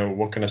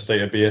 what kind of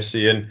state of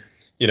BSC in,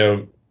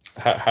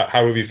 how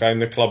have you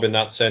found the club in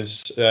that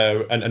sense?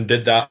 And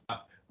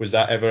was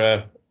that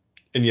ever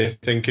in your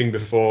thinking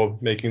before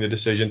making the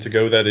decision to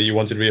go there, that you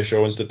wanted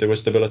reassurance that there was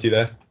stability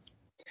there?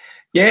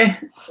 Yeah,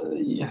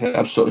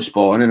 absolutely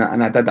spot on.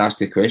 And I did ask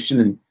the question,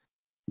 and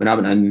when I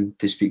went in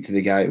to speak to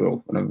the guy,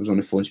 well, when I was on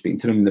the phone speaking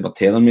to them, they were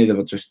telling me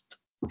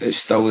it's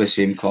still the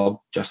same club,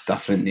 just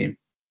different name.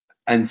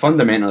 And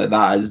fundamentally,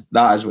 that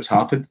is what's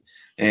happened.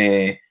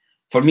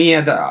 For me,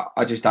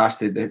 I just asked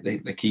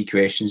the key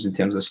questions in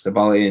terms of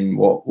stability and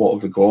what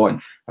have we got,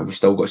 and have we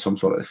still got some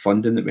sort of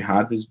funding that we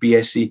had as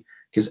BSC?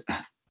 Because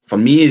for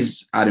me,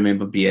 I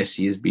remember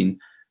BSC has been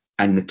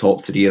in the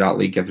top 3 of that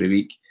league every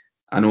week.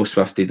 I know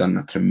Swifty done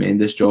a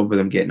tremendous job with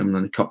them getting them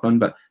on the cup run,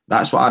 but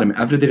that's what I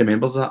remember. Everybody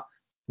remembers that.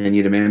 And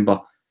you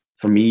remember,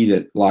 for me,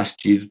 that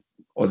last year,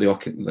 all the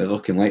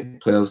looking like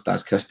players,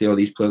 Daz Christie, all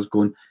these players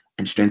going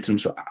and strengthening them.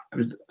 So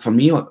for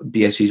me,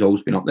 BSC's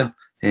always been up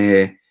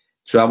there.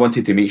 So I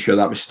wanted to make sure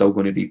that was still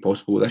going to be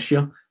possible this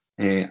year.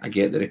 I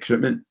get the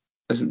recruitment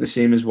isn't the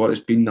same as what it's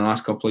been the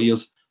last couple of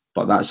years,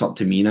 but that's up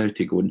to me now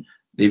to go, and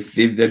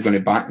they're going to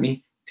back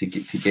me to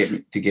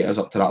get us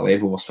up to that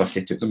level where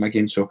Swifty took them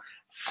again. So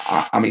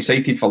I'm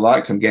excited for that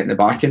because I'm getting the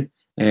backing.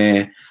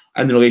 In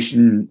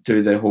relation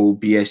to the whole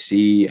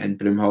BSC and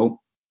Broomhill,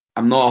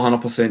 I'm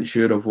not 100%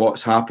 sure of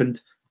what's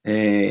happened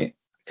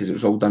because it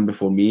was all done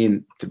before me,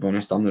 and to be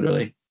honest, I don't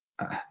really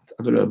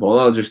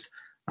bother.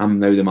 I'm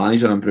now the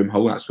manager in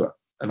Broomhill. That's what.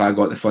 Have I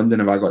got the funding?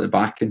 Have I got the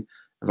backing?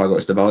 Have I got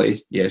the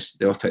stability? Yes,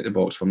 they'll tick the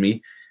box for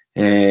me.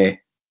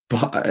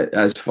 But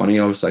it's funny.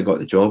 Obviously, I got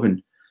the job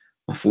and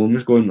my phone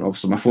was going.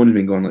 Obviously, my phone's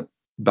been going like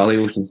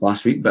Billy since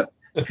last week. But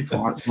people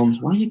are like,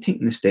 "Mums, why are you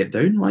taking the step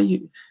down? Why are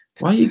you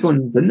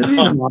going down the way?"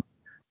 I'm like, "What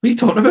are you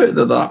talking about?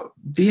 They're that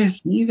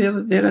BSC.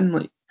 They're in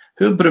like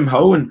who are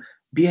Broomhill and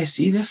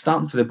BSC? They're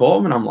starting for the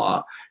bottom." And I'm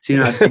like, seeing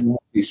I have to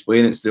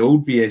explain it's the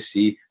old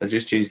BSC. They've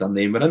just changed their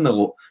name. We're in the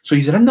low. So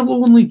he's in the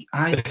lower league.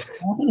 I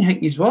don't think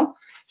he's well.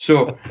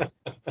 So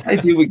try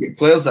to deal with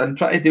players and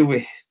try to deal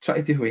with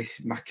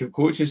my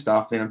coaching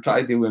staff. Then I'm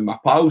trying to deal with my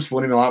pals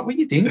phoning me like, "What are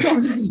you doing,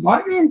 John?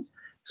 Back then?"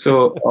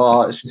 So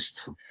it's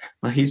just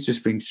my head's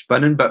just been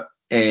spinning. But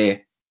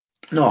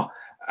no,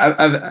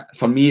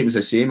 for me it was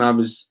the same. I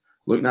was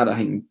looking at it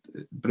thinking,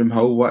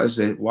 Broomhill, what is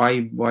it?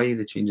 Why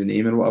they change the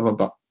name or whatever?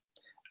 But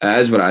it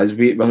is what it is.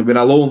 We're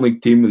a low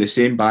league team with the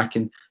same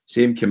backing,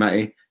 same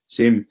committee,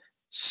 same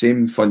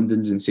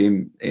fundings and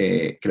same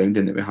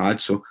grounding that we had.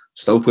 So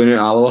still playing at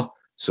Alloa.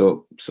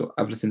 So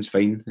everything's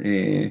fine.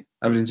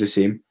 Everything's the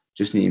same.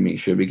 Just need to make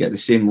sure we get the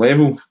same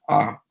level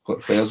of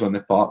players on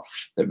the park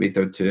that we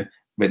did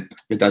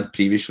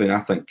previously. And I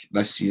think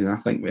this season,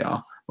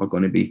 we're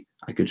going to be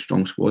a good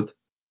strong squad.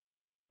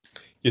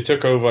 You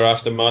took over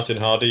after Martin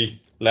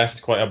Hardy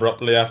left quite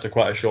abruptly after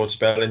quite a short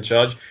spell in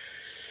charge.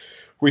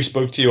 We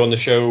spoke to you on the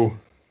show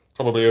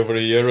probably over a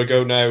year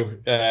ago now,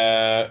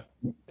 and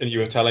you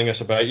were telling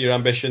us about your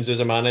ambitions as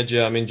a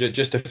manager. I mean,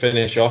 just to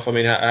finish off, I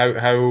mean,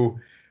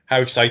 how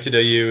excited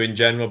are you in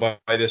general by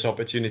this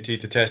opportunity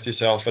to test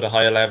yourself at a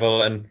higher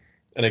level? And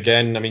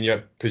again, I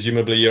mean,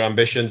 presumably your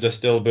ambitions are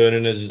still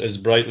burning as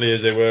brightly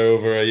as they were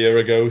over a year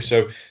ago.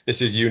 So this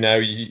is you now.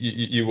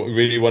 You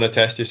really want to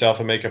test yourself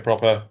and make a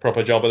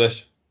proper job of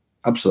this?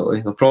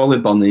 Absolutely. They'll probably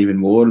burn even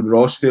more.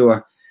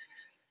 Rossville,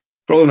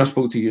 probably when I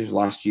spoke to you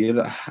last year,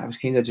 I was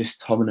kind of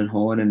just humming and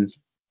hawing, and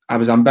I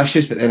was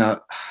ambitious, but then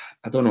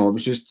I don't know, it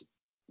was just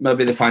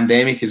maybe the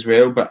pandemic as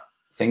well, but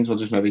things were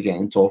just maybe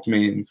getting top of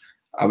me, and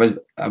I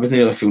wasn't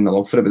really feeling the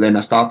love for it. But then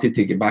I started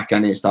to get back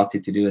in it,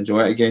 started to really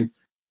enjoy it again,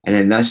 and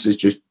then this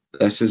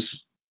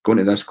is going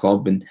to this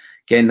club and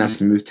getting this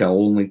move to a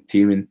All League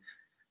team and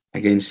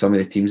against some of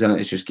the teams in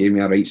it, it's just gave me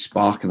a right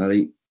spark and a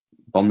right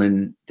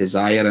burning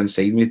desire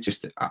inside me.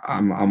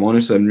 I'm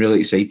honestly, I'm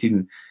really excited,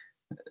 and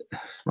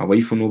my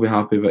wife will not be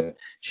happy, but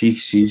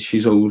she's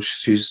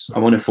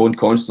I'm on the phone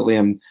constantly.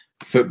 I'm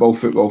football,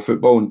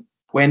 and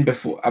when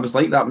before I was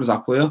like that when I was a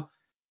player,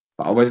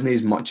 but I wasn't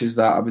as much as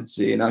that, I would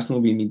say, and that's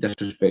not being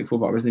disrespectful,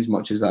 but I wasn't as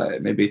much as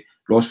that. Maybe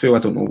Rossville, I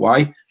don't know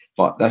why,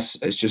 but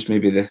it's just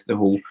maybe the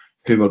whole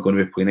who we're going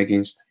to be playing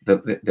against,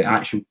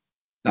 the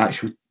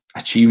actual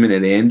achievement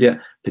at the end of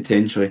it,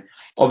 potentially.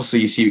 Obviously,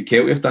 you see what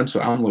Kelty have done, so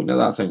I'm looking at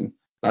that thinking,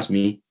 that's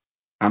me.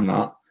 I'm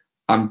that.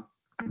 I'm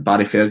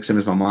Barry Ferguson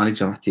as my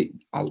manager. I take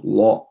a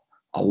lot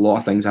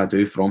of things I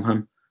do from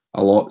him.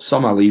 A lot.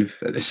 Some I leave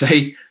at the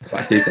side, but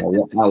I take a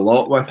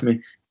lot with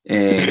me.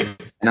 And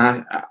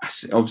I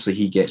obviously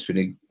he gets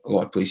me a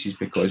lot of places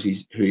because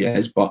he's who he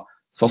is. But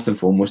first and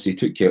foremost, he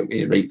took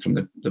Kelty right from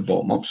the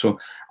bottom up. So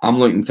I'm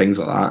looking at things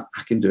like that.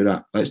 I can do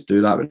that. Let's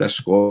do that with this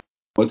squad.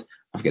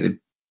 I've got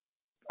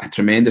a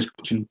tremendous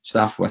coaching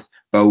staff with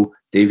Bill,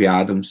 Davey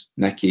Adams,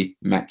 Nicky,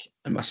 Mick,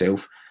 and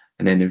myself.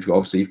 And then you've got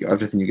everything. You've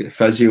got the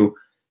physio.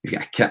 You've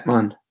got a kit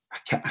man. I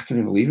can't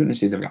even believe it when they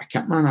said they've got a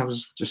kit man. I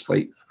was just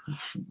like,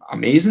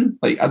 amazing.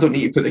 Like, I don't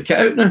need to put the kit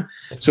out now.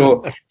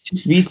 So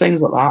just wee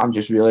things like that. I'm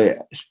just really,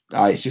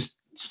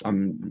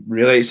 I'm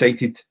really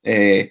excited.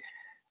 I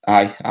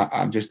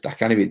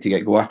can't wait to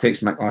get go. I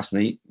texted Mick last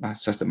night, my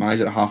assistant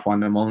manager, at 1:30 in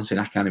the morning, saying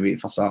I can't wait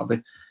for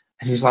Saturday.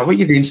 And he's like, "What are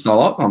you doing still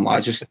up?" I'm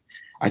like,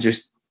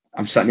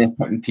 I'm sitting there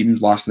putting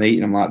teams last night,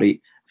 and I'm like,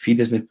 right, if he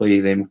doesn't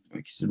play, then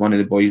because one of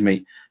the boys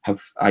might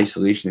have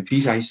isolation. If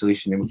he's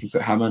isolation, then we can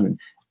put him in. And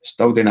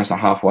still doing this at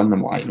half one,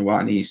 I'm like, you know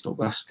what, I need to stop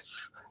this.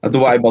 I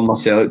don't want to burn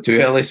myself out too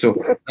early. So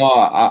no,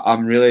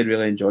 I'm really,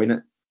 really enjoying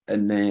it.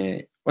 And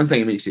one thing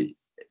that makes it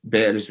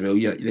better as well,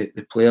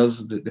 the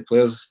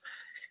players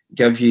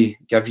give you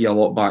a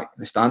lot back.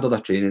 The standard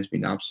of training has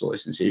been absolutely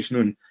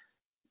sensational. And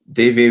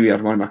Davey,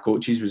 one of my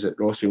coaches, was at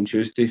Rossville on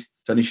Tuesday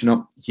finishing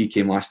up. He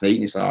came last night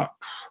and he's like,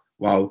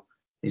 wow.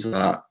 He's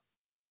like,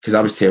 because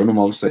I was telling him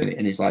obviously,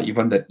 and he's like, you've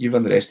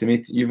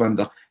underestimated, you've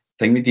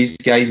with these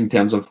guys in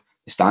terms of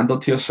the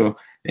standard here. So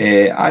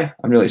I'm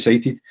really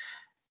excited.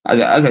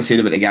 As I said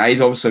about the guys,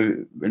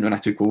 obviously when I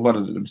took over,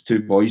 there was two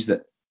boys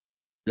that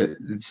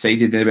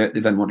decided they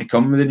didn't want to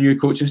come with the new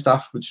coaching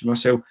staff, which was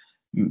myself.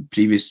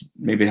 Previous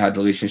maybe had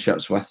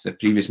relationships with the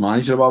previous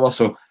manager or whatever.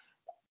 So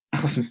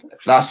listen,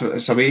 that's what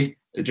it's a way.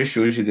 It just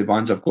shows you the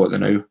bands I've got there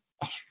now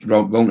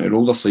are willing to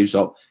roll their sleeves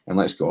up and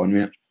let's go on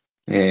with it.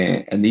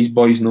 And these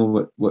boys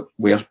know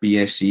where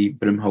BSC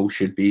Broomhill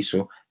should be.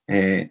 So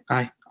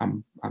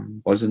I'm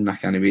buzzing. I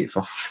can't wait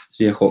for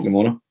 3 o'clock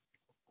tomorrow.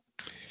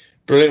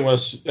 Brilliant,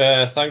 Wes.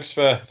 Thanks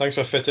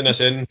for fitting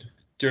us in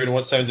during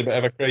what sounds a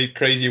bit of a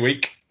crazy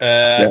week.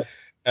 And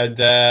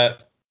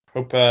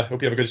hope you have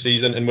a good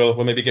season, and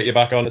we'll maybe get you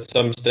back on at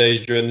some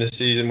stage during the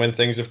season when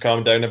things have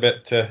calmed down a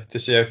bit to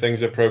see how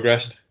things have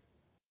progressed.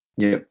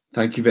 Yeah,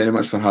 thank you very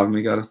much for having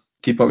me, Gareth.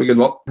 Keep up the good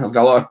work. I've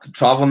got a lot of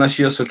travelling this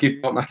year, so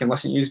keep up and I can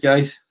listen to you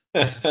guys.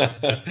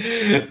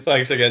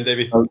 Thanks again,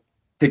 Davey.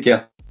 Take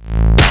care.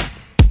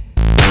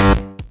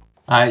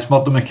 Hi, it's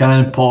Murdo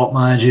McKinnon, Port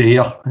Manager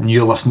here, and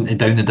you're listening to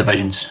Down the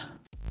Divisions.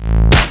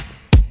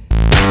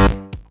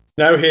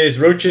 Now here's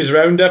Roach's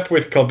Roundup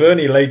with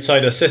Kilbirnie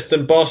Ladeside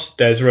assistant boss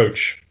Des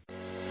Roach.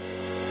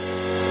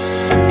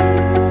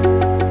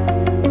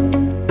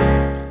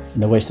 In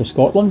the west of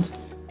Scotland,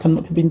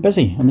 Cumnock have been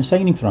busy on the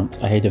signing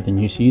front ahead of the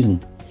new season.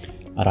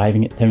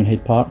 Arriving at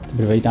Townhead Park to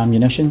provide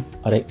ammunition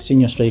are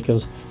ex-senior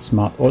strikers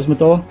Smart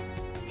Osmodor,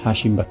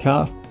 Hashim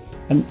Bakar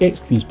and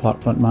ex-Queen's Park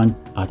frontman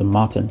Adam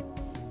Martin.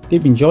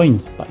 They've been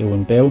joined by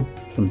Owen Bell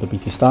from the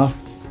Beatty Star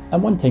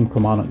and one-time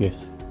Kilmarnock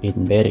youth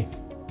Aidan Berry.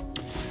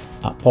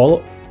 At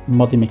Pollok,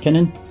 Muddy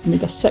McKinnon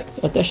made a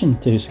 6th addition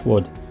to his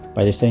squad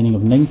by the signing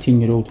of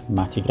 19-year-old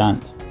Matty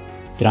Grant.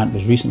 Grant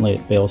was recently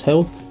at Bells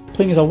Hill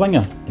playing as a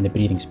winger in the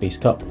Breathing Space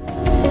Cup.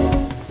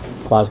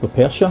 Glasgow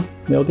Persia,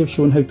 well, they've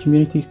shown how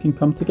communities can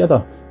come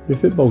together through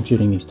football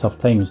during these tough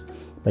times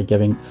by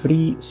giving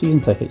free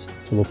season tickets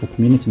to local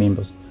community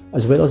members,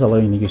 as well as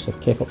allowing the use of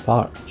Keppel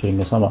Park during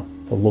the summer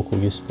for local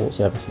youth sport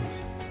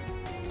services.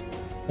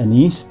 In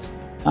the east,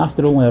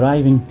 after only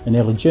arriving in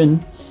early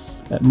June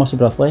at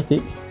Musselburgh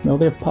Athletic, well,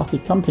 they've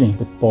parted company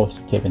with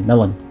boss Kevin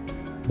Millen.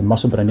 The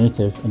Musselburgh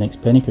native and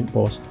ex-Pennycook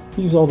boss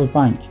leaves Olive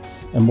Bank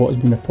in what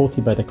has been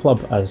reported by the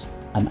club as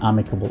an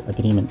amicable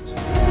agreement.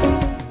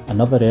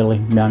 Another early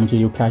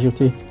managerial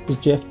casualty was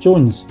Jeff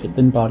Jones at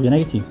Dunbar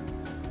United.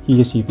 He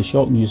received the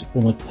shock news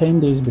only 10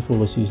 days before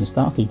the season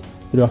started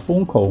through a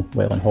phone call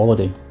while on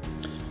holiday,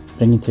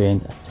 bringing to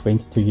end a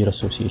 22-year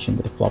association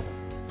with the club.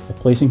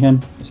 Replacing him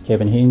is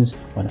Kevin Haynes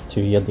on a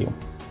 2-year deal.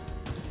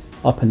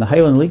 Up in the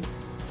Highland League,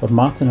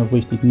 Formartine have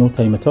wasted no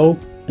time at all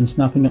in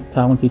snapping up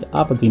talented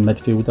Aberdeen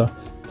midfielder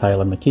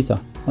Tyler Makita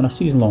on a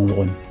season-long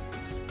loan.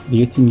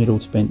 The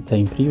 18-year-old spent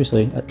time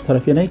previously at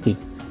Turriff United,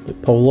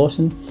 but Paul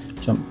Lawson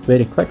jumped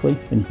very quickly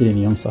when hearing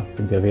the youngster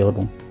would be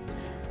available.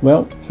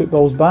 Well,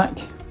 football's back,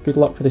 good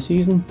luck for the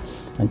season,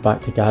 and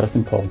back to Gareth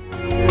and Paul.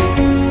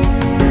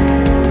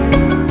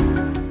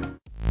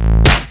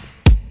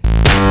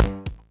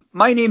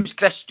 My name's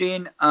Chris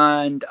Strain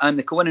and I'm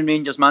the Kilwinning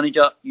Rangers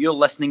manager. You're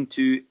listening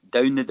to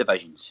Down the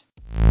Divisions.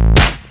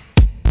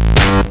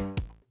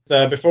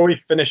 Before we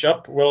finish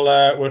up,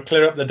 we'll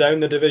clear up the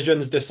Down the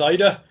Divisions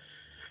decider.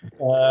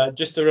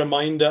 Just a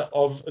reminder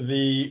of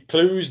the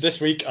clues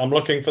this week. I'm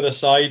looking for the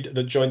side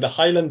that joined the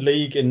Highland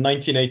League in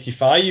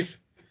 1985.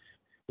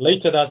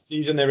 Later that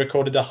season, they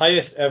recorded the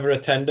highest ever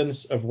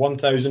attendance of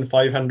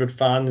 1,500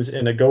 fans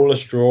in a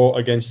goalless draw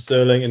against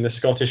Stirling in the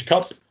Scottish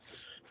Cup.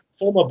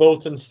 Former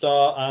Bolton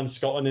star and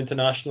Scotland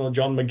international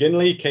John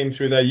McGinley came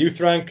through their youth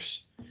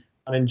ranks.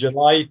 And in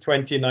July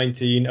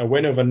 2019, a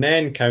win over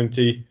Nairn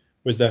County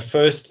was their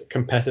first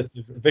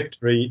competitive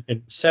victory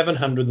in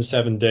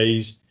 707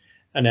 days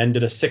and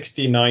ended a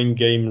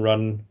 69-game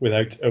run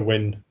without a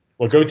win.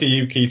 We'll go to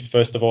you, Keith,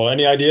 first of all.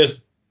 Any ideas?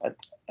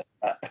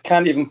 I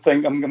can't even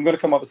think. I'm going to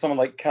come up with someone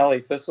like Cally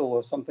Thistle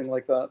or something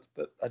like that,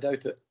 but I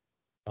doubt it.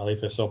 Cally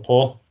Thistle.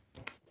 Paul?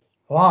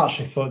 Well, I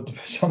actually thought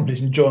for some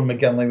reason John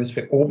McGinley was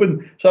for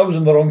Oban, so I was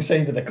on the wrong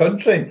side of the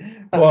country.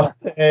 But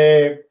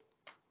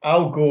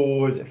I'll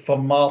go, is it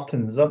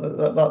Formartine? Is that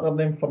their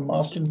name,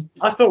 Formartine?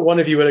 I thought one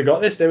of you would have got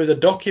this. There was a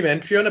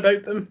documentary on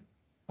about them.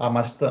 I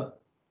missed it.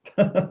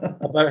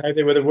 About how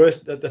they were the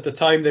worst, at the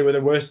time they were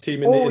the worst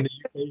team in the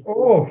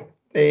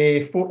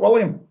UK. Fort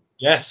William.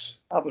 Yes.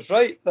 That was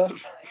right.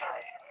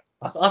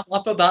 I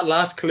thought that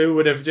last clue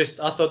would have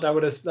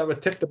that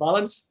would tip the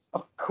balance.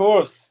 Of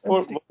course. That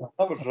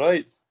was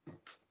right.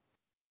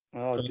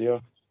 Oh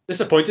dear.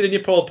 Disappointed in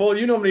you, Paul. Paul,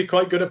 you're normally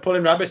quite good at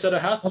pulling rabbits out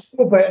of hats.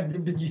 Oh, but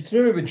you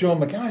threw it with John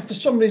McGath. For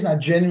some reason, I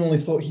genuinely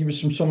thought he was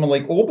from somewhere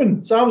like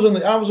Oban. So I was on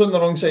the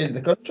wrong side of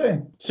the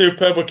country.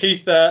 Superb. Well,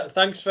 Keith,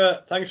 thanks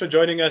for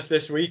joining us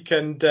this week,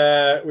 and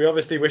we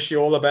obviously wish you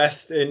all the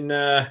best in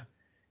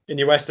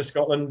your West of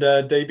Scotland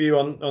debut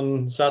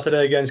on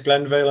Saturday against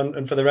Glenvale,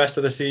 and for the rest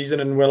of the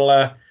season. And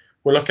we'll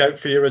look out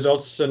for your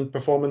results and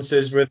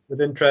performances with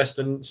interest,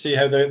 and see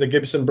how the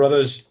Gibson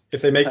brothers,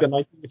 if they make the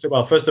 90.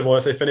 Well, first of all,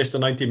 if they finish the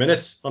 90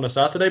 minutes on a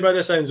Saturday, by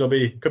the sounds,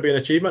 could be an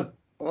achievement.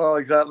 Well,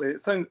 exactly.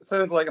 It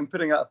sounds like I'm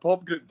putting out a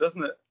pop group,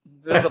 doesn't it?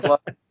 There's a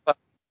black.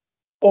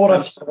 Or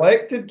if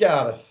selected,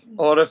 Gareth.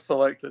 Or if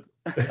selected.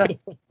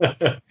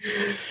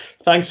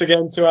 Thanks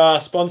again to our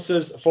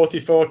sponsors,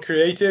 44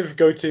 Creative.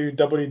 Go to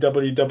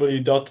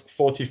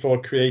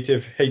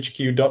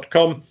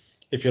www.44creativehq.com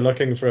if you're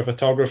looking for a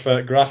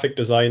photographer, graphic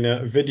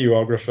designer,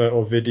 videographer,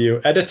 or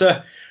video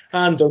editor.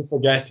 And don't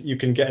forget, you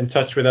can get in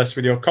touch with us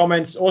with your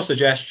comments or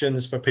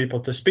suggestions for people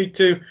to speak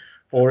to,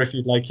 or if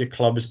you'd like your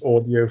club's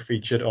audio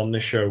featured on the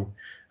show.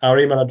 Our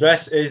email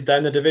address is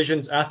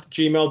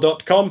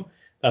downthedivisions@gmail.com.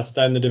 That's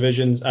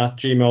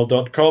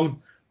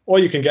downthedivisions@gmail.com. Or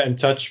you can get in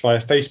touch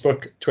via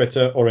Facebook,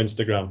 Twitter, or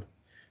Instagram.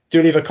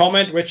 Do leave a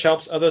comment, which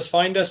helps others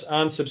find us,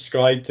 and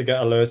subscribe to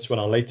get alerts when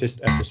our latest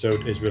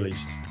episode is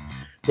released.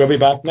 We'll be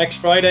back next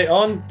Friday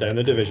on Down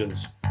the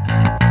Divisions.